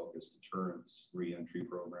on the focused deterrence reentry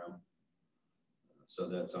program. So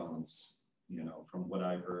that sounds, you know, from what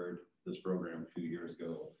I've heard, this program a few years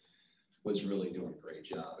ago was really doing a great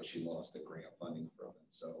job, but she lost the grant funding from it.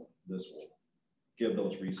 So this will give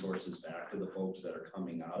those resources back to the folks that are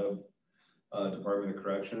coming out of Department of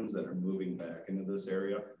Corrections that are moving back into this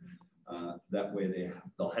area. That way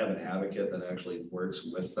they'll have an advocate that actually works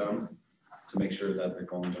with them to make sure that they're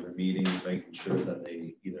going to their meetings, making sure that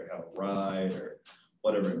they either have a ride or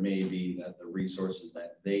whatever it may be, that the resources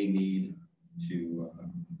that they need to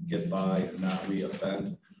get by and not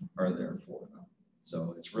reoffend are there for them.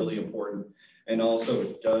 So it's really important. And also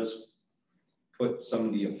it does put some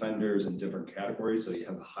of the offenders in different categories. So you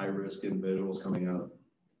have the high risk individuals coming out of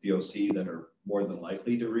DOC that are more than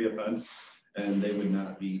likely to reoffend, and they would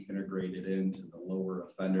not be integrated into the lower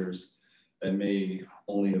offenders that may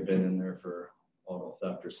only have been in there for auto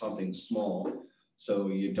theft or something small. So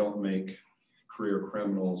you don't make career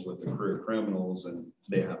criminals with the career criminals and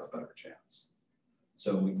they have a better chance.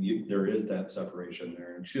 So there is that separation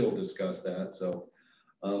there, and she'll discuss that. So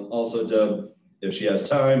also Deb, if she has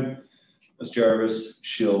time, Ms. Jarvis,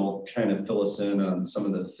 she'll kind of fill us in on some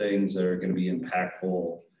of the things that are going to be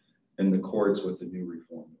impactful in the courts with the new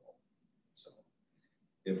reform bill. So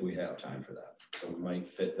if we have time for that. So we might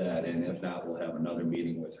fit that in. If not, we'll have another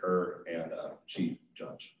meeting with her and Chief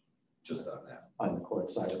Judge just on that. On the court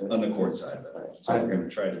side of it. On the court side of it. Right. So we're going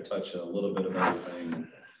to try to touch a little bit of everything and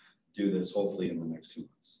do this hopefully in the next 2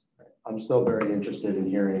 months. I'm still very interested in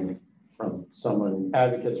hearing from someone,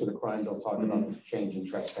 advocates for the crime bill, talking about the change in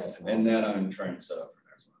trespassing. And that I'm trying to set up for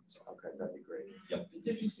next month. So. Okay, that'd be great. Yep.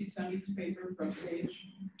 Did you see Sunday's paper front page?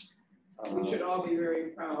 We should all be very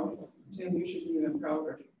proud. Tim, you should be even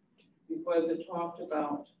prouder, because it talked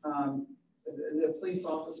about the police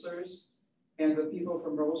officers and the people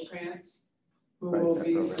from Rosecrans who will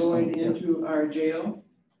be going into our jail.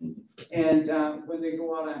 And when they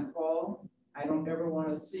go out on call, I don't ever want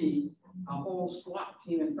to see a whole SWAT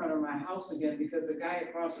team in front of my house again, because the guy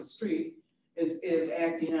across the street is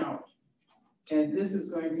acting out. And this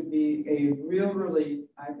is going to be a real relief.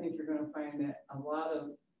 I think you're going to find that a lot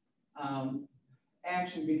of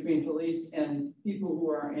action between police and people who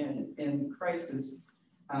are in crisis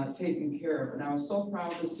taken care of. And I was so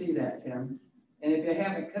proud to see that, Tim. And if you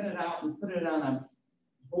haven't, cut it out and put it on a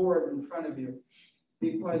board in front of you,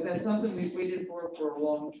 because that's something we've waited for a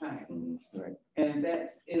long time. Right. And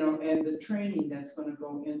that's, you know, and the training that's going to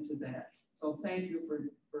go into that. So thank you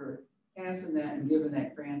for passing that and giving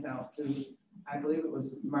that grant out to, I believe it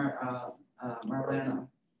was Marlena.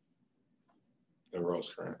 The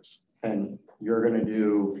Rosecrans. And you're going to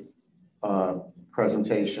do a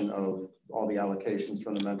presentation of all the allocations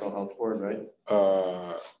from the mental health board, right?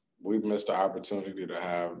 We've missed the opportunity to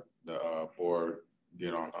have the board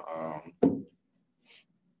get on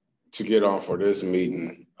for this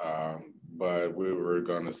meeting, but we were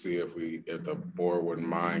going to see if the board wouldn't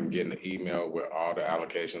mind getting an email with all the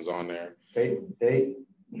allocations on there. They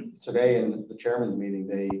today in the chairman's meeting,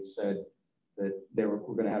 they said that we're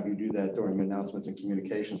going to have you do that during announcements and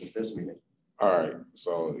communications at this meeting. All right,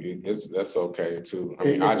 so that's okay too. I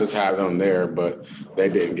mean, I just have them there, but they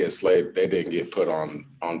didn't get slated. They didn't get put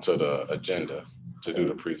onto the agenda to do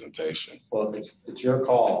the presentation. Well, it's your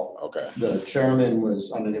call. Okay. The chairman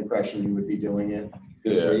was under the impression you would be doing it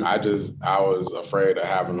this week. I was afraid of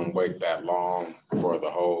having them wait that long for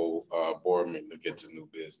the whole board meeting to get to new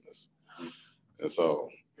business. And so,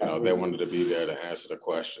 you know, they wanted to be there to answer the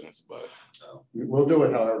questions, but. We'll do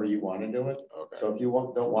it however you want to do it. Okay. So if you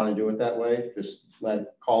don't want to do it that way, just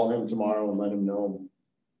call him tomorrow and let him know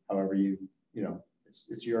however you know,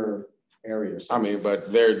 it's your area. So. I mean,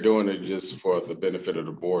 but they're doing it just for the benefit of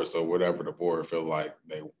the board. So whatever the board feel like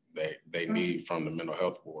they need from the mental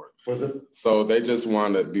health board. Was it? So they just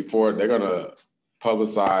wanted, before they're gonna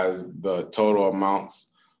publicize the total amounts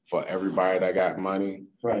for everybody that got money.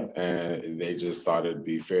 Right. And they just thought it'd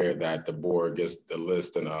be fair that the board gets the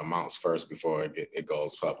list and the amounts first before it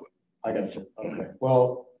goes public. I got you. Okay.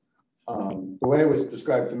 Well, the way it was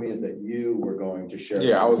described to me is that you were going to share.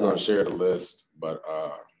 Yeah, I was going to share the list, but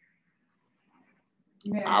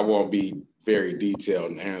I won't be very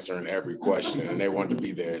detailed in answering every question, and they wanted to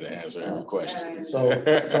be there to answer every question. So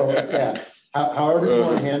yeah, however you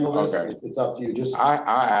want to handle this, Okay. it's up to you. Just I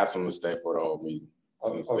asked them to stay for the whole meeting.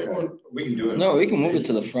 Since they okay. want. We can do it. No, we can move it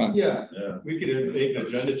to the front. Yeah, Yeah. we could make an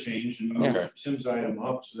agenda change and move Okay. Tim's item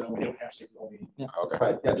up so that we don't have to go meeting. Okay.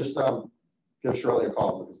 Right, yeah, just give Shirley a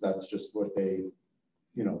call because that's just what they,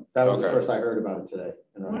 that was the Okay. first I heard about it today.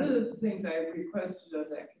 One of the things I requested of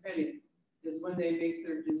that committee is when they make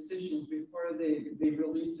their decisions before they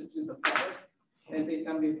release it to the public, and they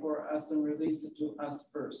come before us and release it to us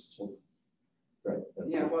first. Right.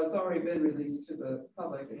 that's Yeah, it. well, it's already been released to the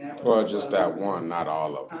public and that was. Well, just that one, not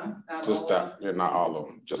all of them. Huh? Not Just all of that, yeah, not all of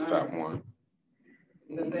them, just that one.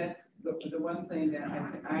 But that's the one thing that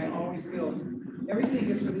I always feel, everything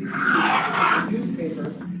gets released to the newspaper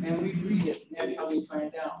and we read it, and that's how we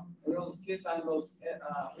find out. Those kids on those,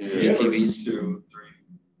 Yeah. ATVs. 2,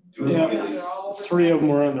 3. Yeah. they're all over Three of them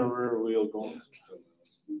town. were on the rear wheel going.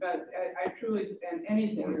 But I truly, and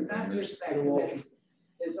anything, it's not just that committee.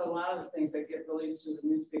 It's a lot of things that get released to the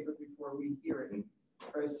newspaper before we hear it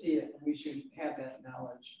or see it, and we should have that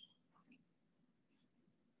knowledge.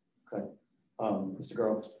 Okay. Mr.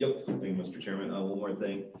 Groves. Yep, thank you, Mr. Chairman. One more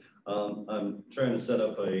thing. I'm trying to set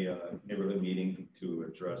up a neighborhood meeting to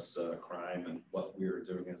address crime and what we're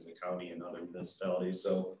doing as a county and other municipalities.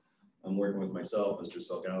 So I'm working with myself, Mr.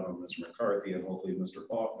 Salgado, Mr. McCarthy, and hopefully Mr.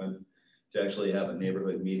 Faulkman to actually have a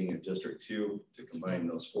neighborhood meeting in District 2 to combine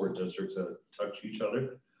those 4 districts that touch each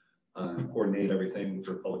other. Coordinate everything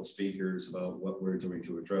for public speakers about what we're doing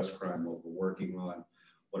to address crime, what we're working on,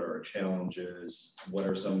 what are our challenges, what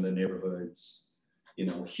are some of the neighborhoods,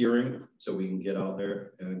 hearing, so we can get out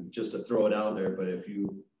there and just to throw it out there. But if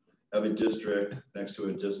you have a district next to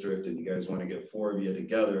a district and you guys want to get 4 of you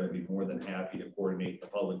together, I'd be more than happy to coordinate the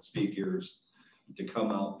public speakers to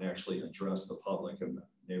come out and actually address the public in the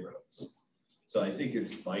neighborhoods. So I think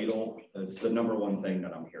it's vital. It's the #1 thing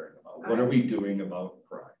that I'm hearing about. What are we doing about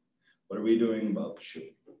crime? What are we doing about the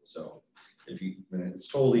shooting? So it's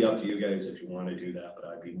totally up to you guys if you want to do that, but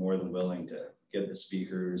I'd be more than willing to get the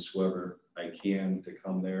speakers, whoever I can, to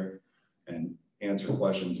come there and answer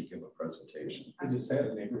questions and give a presentation. I just had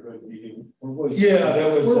a neighborhood meeting. Yeah, that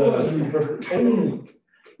was,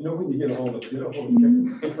 when you get a hold of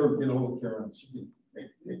Karen, she can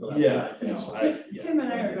yeah. Tim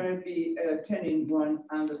and I are going to be attending one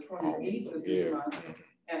on the 28th of this Yeah. month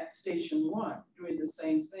at Station 1, doing the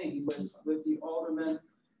same thing with the aldermen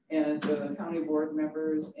and the county board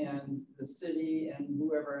members and the city and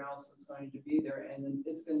whoever else is going to be there. And then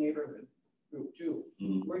it's the neighborhood group too.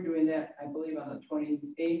 Mhm. We're doing that, I believe, on the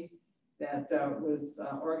 28th. That was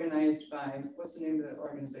organized by, what's the name of the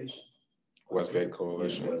organization? Westgate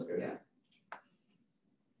Coalition. Yeah.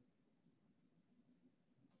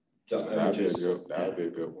 So That'd be a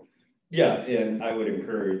good one. Yeah, and I would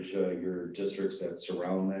encourage your districts that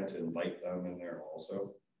surround that to invite them in there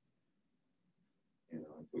also. If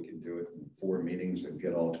we can do it in 4 meetings and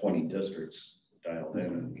get all 20 districts dialed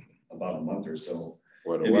in about a month or so,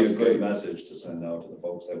 Well, it'd be a good message to send out to the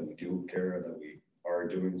folks that we do care, that we are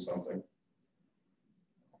doing something.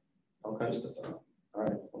 Okay. Just a thought. All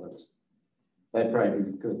right. Well, that'd probably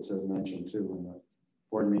be good to mention too in the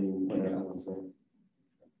board meeting when everyone's there.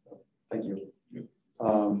 Thank you.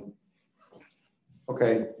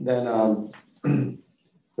 Okay, then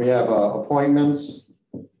we have appointments.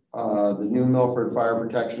 The new Milford Fire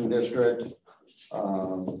Protection District.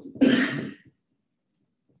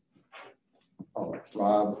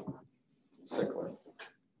 Rob Sickler.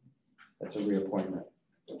 That's a reappointment.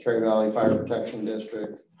 Cherry Valley Fire Protection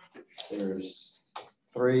District. There's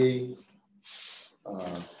 3.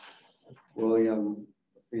 William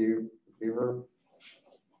Fever.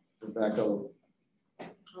 Rebecca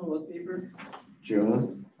Fever.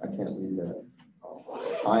 June. I can't read that.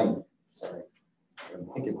 Fine. Sorry.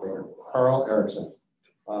 Make it bigger. Carl Erickson.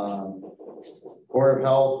 Board of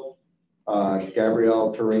Health.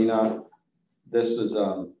 Gabrielle Torina. This is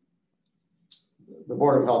the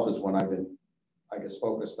Board of Health is one I've been, I guess,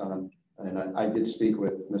 focused on, and I did speak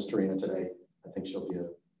with Ms. Torina today. I think she'll be a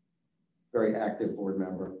very active board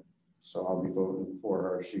member, so I'll be voting for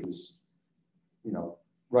her. She was,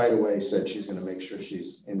 right away said she's going to make sure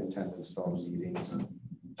she's in attendance to all the meetings, and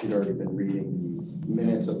she'd already been reading the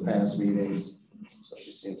minutes of past meetings, so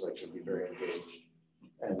she seems like she'll be very engaged.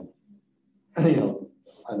 And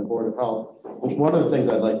on the Board of Health, one of the things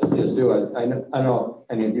I'd like to see us do, I don't know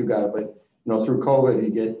if any of you got it, but through COVID, you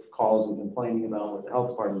get calls and complaining about what the health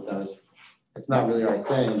department does. It's not really our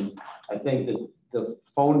thing. I think that the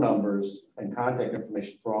phone numbers and contact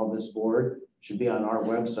information for all this board should be on our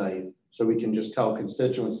website, so we can just tell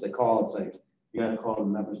constituents they call. It's like, you gotta call the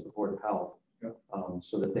members of the Board of Health. Yep.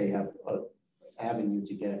 So that they have a avenue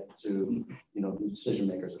to get to, you know, the decision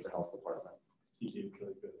makers of the health department.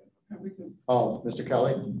 Oh, Mr.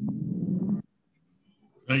 Kelly?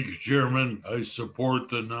 Thank you, Chairman. I support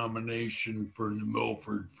the nomination for New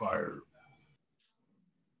Milford Fire.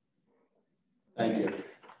 Thank you.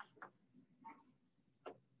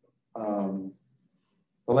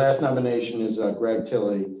 The last nomination is Greg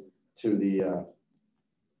Tilley to the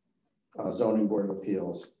Zoning Board of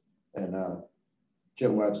Appeals. And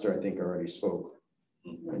Jim Webster, I think, already spoke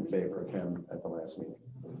in favor of him at the last meeting.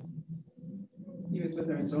 He was with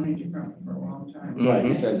our zoning department for a long time. Right, he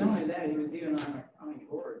And says not he's- only that, he was even on our county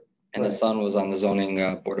board. And his son was on the zoning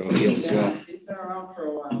board of appeals as well. Yeah, he's been around for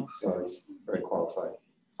a while. So he's very qualified.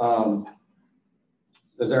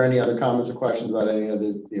 Is there any other comments or questions about any of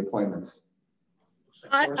the appointments?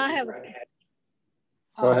 I have.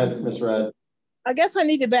 Go ahead, Ms. Red. I guess I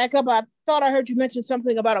need to back up. I thought I heard you mention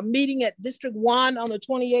something about a meeting at District 1 on the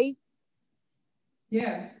 28th.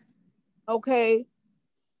 Yes. Okay.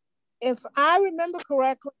 If I remember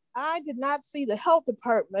correctly, I did not see the health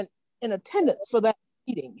department in attendance for that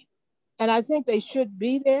meeting. And I think they should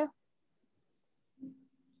be there.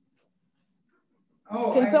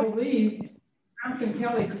 Oh, I believe Thompson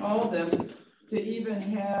Kelly called them to even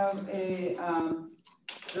have a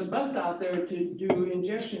the bus out there to do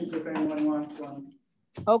injections if anyone wants one.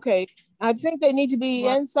 Okay. I think they need to be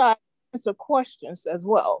inside to answer questions as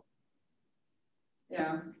well.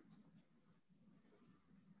 Yeah.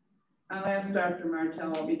 I'll ask Dr.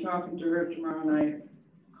 Martell. I'll be talking to her tomorrow night.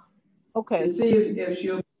 Okay. To see if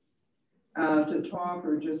she'll to talk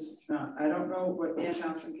or just I don't know what Ann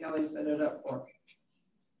Thompson Kelly set it up for.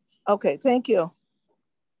 Okay, thank you.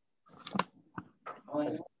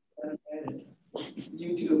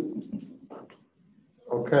 You too.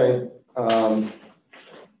 Okay.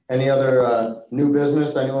 Any other new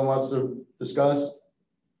business anyone wants to discuss?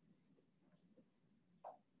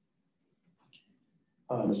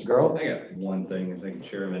 Mr. Girl? I got one thing. I think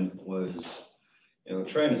Chairman was,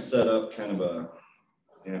 trying to set up kind of a,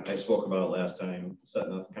 I spoke about it last time,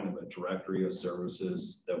 setting up kind of a directory of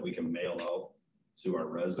services that we can mail out to our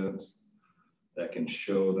residents that can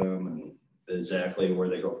show them and exactly where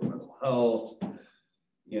they go for mental health,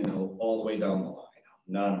 all the way down the line,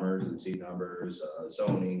 non-emergency numbers,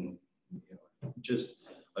 zoning, just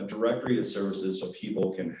a directory of services so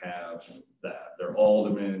people can have that. Their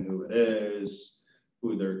alderman, who it is,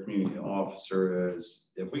 who their community officer is.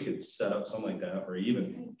 If we could set up something like that or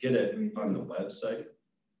even get it on the website.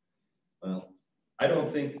 Well, I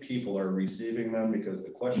don't think people are receiving them because the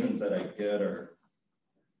questions that I get are,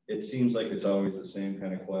 it seems like it's always the same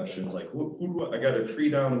kind of questions, like who do I got a tree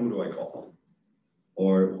down, who do I call?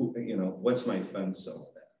 Or who, what's my fence zone?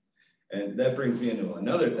 And that brings me into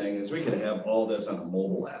another thing is we could have all this on a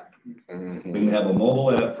mobile app. We can have a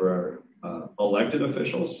mobile app for our elected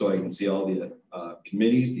officials so I can see all the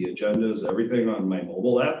committees, the agendas, everything on my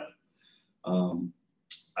mobile app.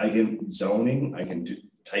 I can zoning, I can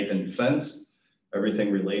type in fence,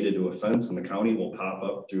 everything related to a fence in the county will pop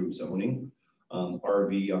up through zoning.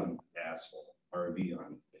 RV on asphalt, RV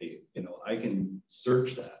on paved, I can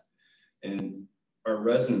search that. And our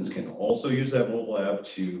residents can also use that mobile app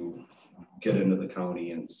to get into the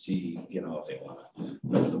county and see, if they want to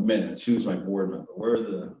know the minutes, who's my board member, where are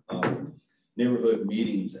the neighborhood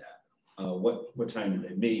meetings at, what time do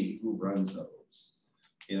they meet, who runs those.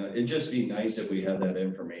 It'd just be nice if we had that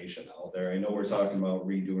information out there. I know we're talking about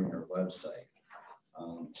redoing our website.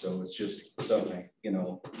 So it's just something,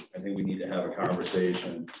 I think we need to have a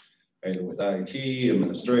conversation either with IT,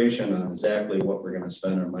 administration on exactly what we're going to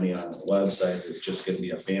spend our money on the website. It's just going to be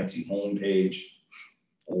a fancy homepage,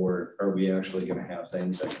 or are we actually going to have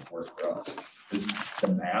things that can work for us? The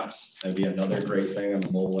maps, that'd be another great thing on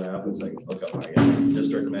the mobile app is I can look up my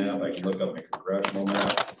district map, I can look up my congressional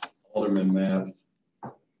map, alderman map,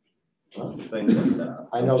 things like that.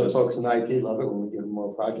 I know the folks in IT love it when we give them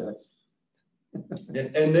more projects.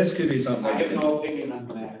 And this could be something. I have no opinion on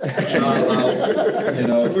that.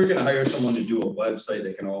 If we're gonna hire someone to do a website,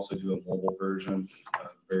 they can also do a mobile version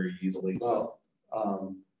very easily. Well,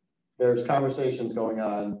 there's conversations going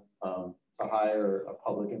on to hire a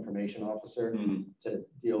public information officer to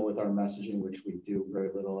deal with our messaging, which we do very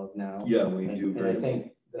little of now. Yeah, we do. And I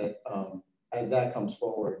think that as that comes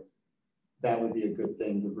forward, that would be a good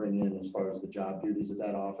thing to bring in as far as the job duties of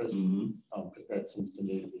that office, because that seems to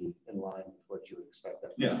me to be in line with what you would expect.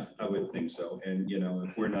 That yeah, I would think so. And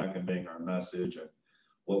if we're not conveying our message and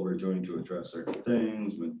what we're doing to address certain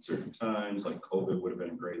things with certain times, like COVID would have been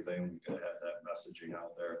a great thing. We could have had that messaging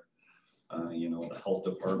out there. You know, the health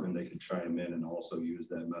department, they could chime in and also use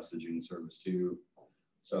that messaging service too.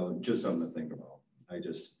 So just something to think about.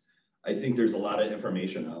 I think there's a lot of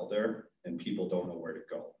information out there and people don't know where to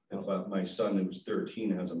go. If my son who's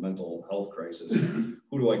 13 has a mental health crisis,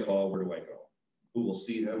 who do I call? Where do I go? Who will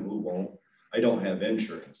see him? Who won't? I don't have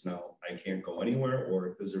insurance. Now I can't go anywhere,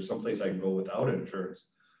 or is there someplace I can go without insurance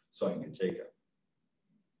so I can take it?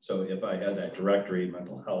 So if I had that directory,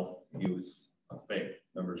 mental health, youth, big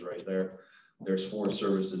numbers right there, there's 4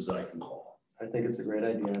 services I can call. I think it's a great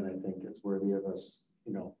idea, and I think it's worthy of us,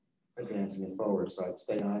 you know, advancing it forward. So I'd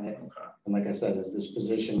stay on it. Okay. And like I said, as this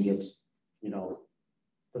position gets, you know,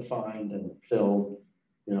 defined and filled,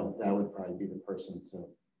 you know, that would probably be the person to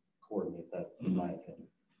coordinate that, in my opinion.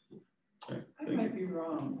 I might be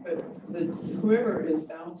wrong, but whoever is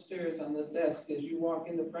downstairs on the desk as you walk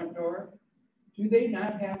in the front door, do they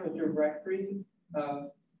not have a directory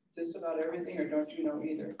of just about everything, or don't you know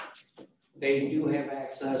either? They do have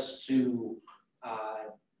access to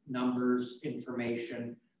numbers,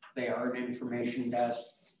 information. They are an information desk.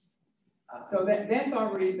 So that's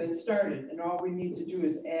already been started, and all we need to do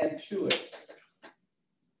is add to it.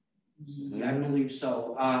 I believe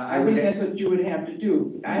so. I think that's what you would have to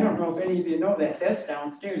do. I don't know if any of you know that desk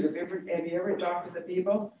downstairs. Have you ever talked to the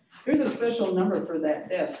people? There's a special number for that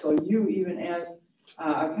desk. So you, even as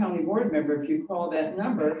a county board member, if you call that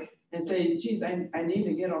number and say, geez, I need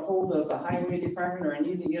to get a hold of the highway department, or I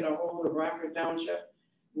need to get a hold of Rockford Township,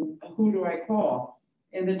 who do I call?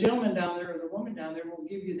 And the gentleman down there or the woman down there will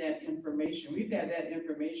give you that information. We've had that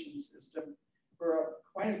information system for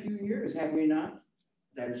quite a few years, have we not?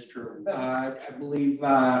 That is true. I believe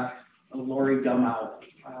Lori Gumout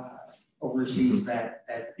oversees that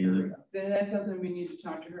area. Then that's something we need to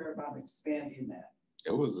talk to her about, expanding that.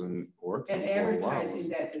 It wasn't working. And advertising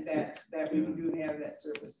that we do have that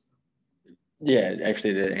service. Yeah,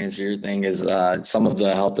 actually, to answer your thing is some of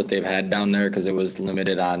the help that they've had down there, because it was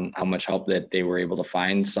limited on how much help that they were able to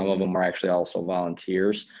find. Some of them were actually also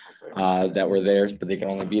volunteers that were there, but they could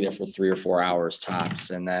only be there for 3 or 4 hours tops,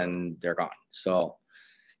 and then they're gone. So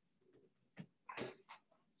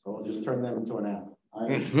we'll just turn them into an app.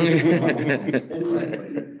 Anyway,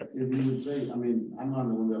 if you would say, I mean, I'm on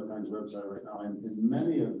the Winnebago County's website right now, and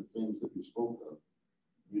many of the things that you spoke of,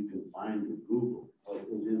 you can find with Google, but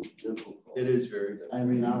it is difficult. It is very difficult. I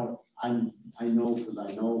mean, I know, because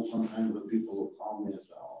I know sometimes when people will call me and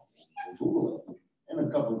say, oh, Google it. In a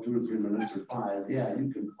couple, 2 or 3 minutes or 5, yeah, you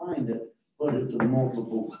can find it, but it's a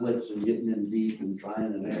multiple clicks and getting in deep and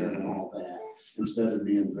trying and error and all that, instead of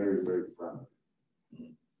being very, very friendly.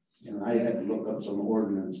 And I had to look up some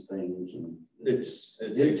ordinance things, and it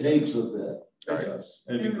takes a bit. It does.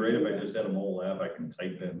 It'd be great if I just had a mobile app I can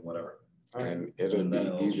type in whatever. And it'll be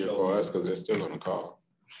easier for us because they're still gonna call.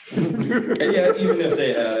 Yeah, even if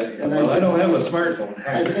they had, well, I don't have a smartphone.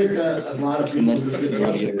 I think a lot of people just get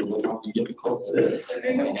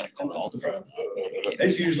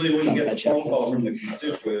That's usually when you get a phone call from the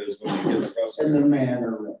constituents, when you get across. and the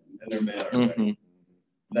manner. And they're mad.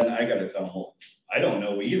 Then I gotta tell them, I don't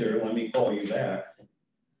know either, let me call you back.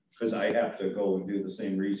 Because I have to go and do the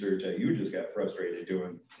same research that you just got frustrated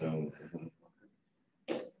doing, so.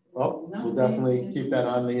 Well, we'll definitely keep that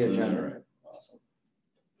on the agenda.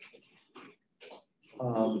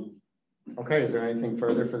 Okay, is there anything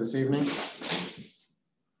further for this evening?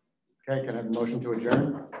 Okay, can I have a motion to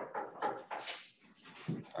adjourn?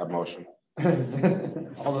 I motion.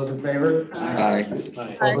 All those in favor? Aye.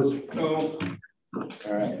 Opposed? No.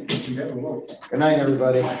 All right. Good night,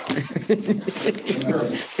 everybody.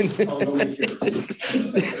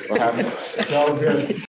 What happened?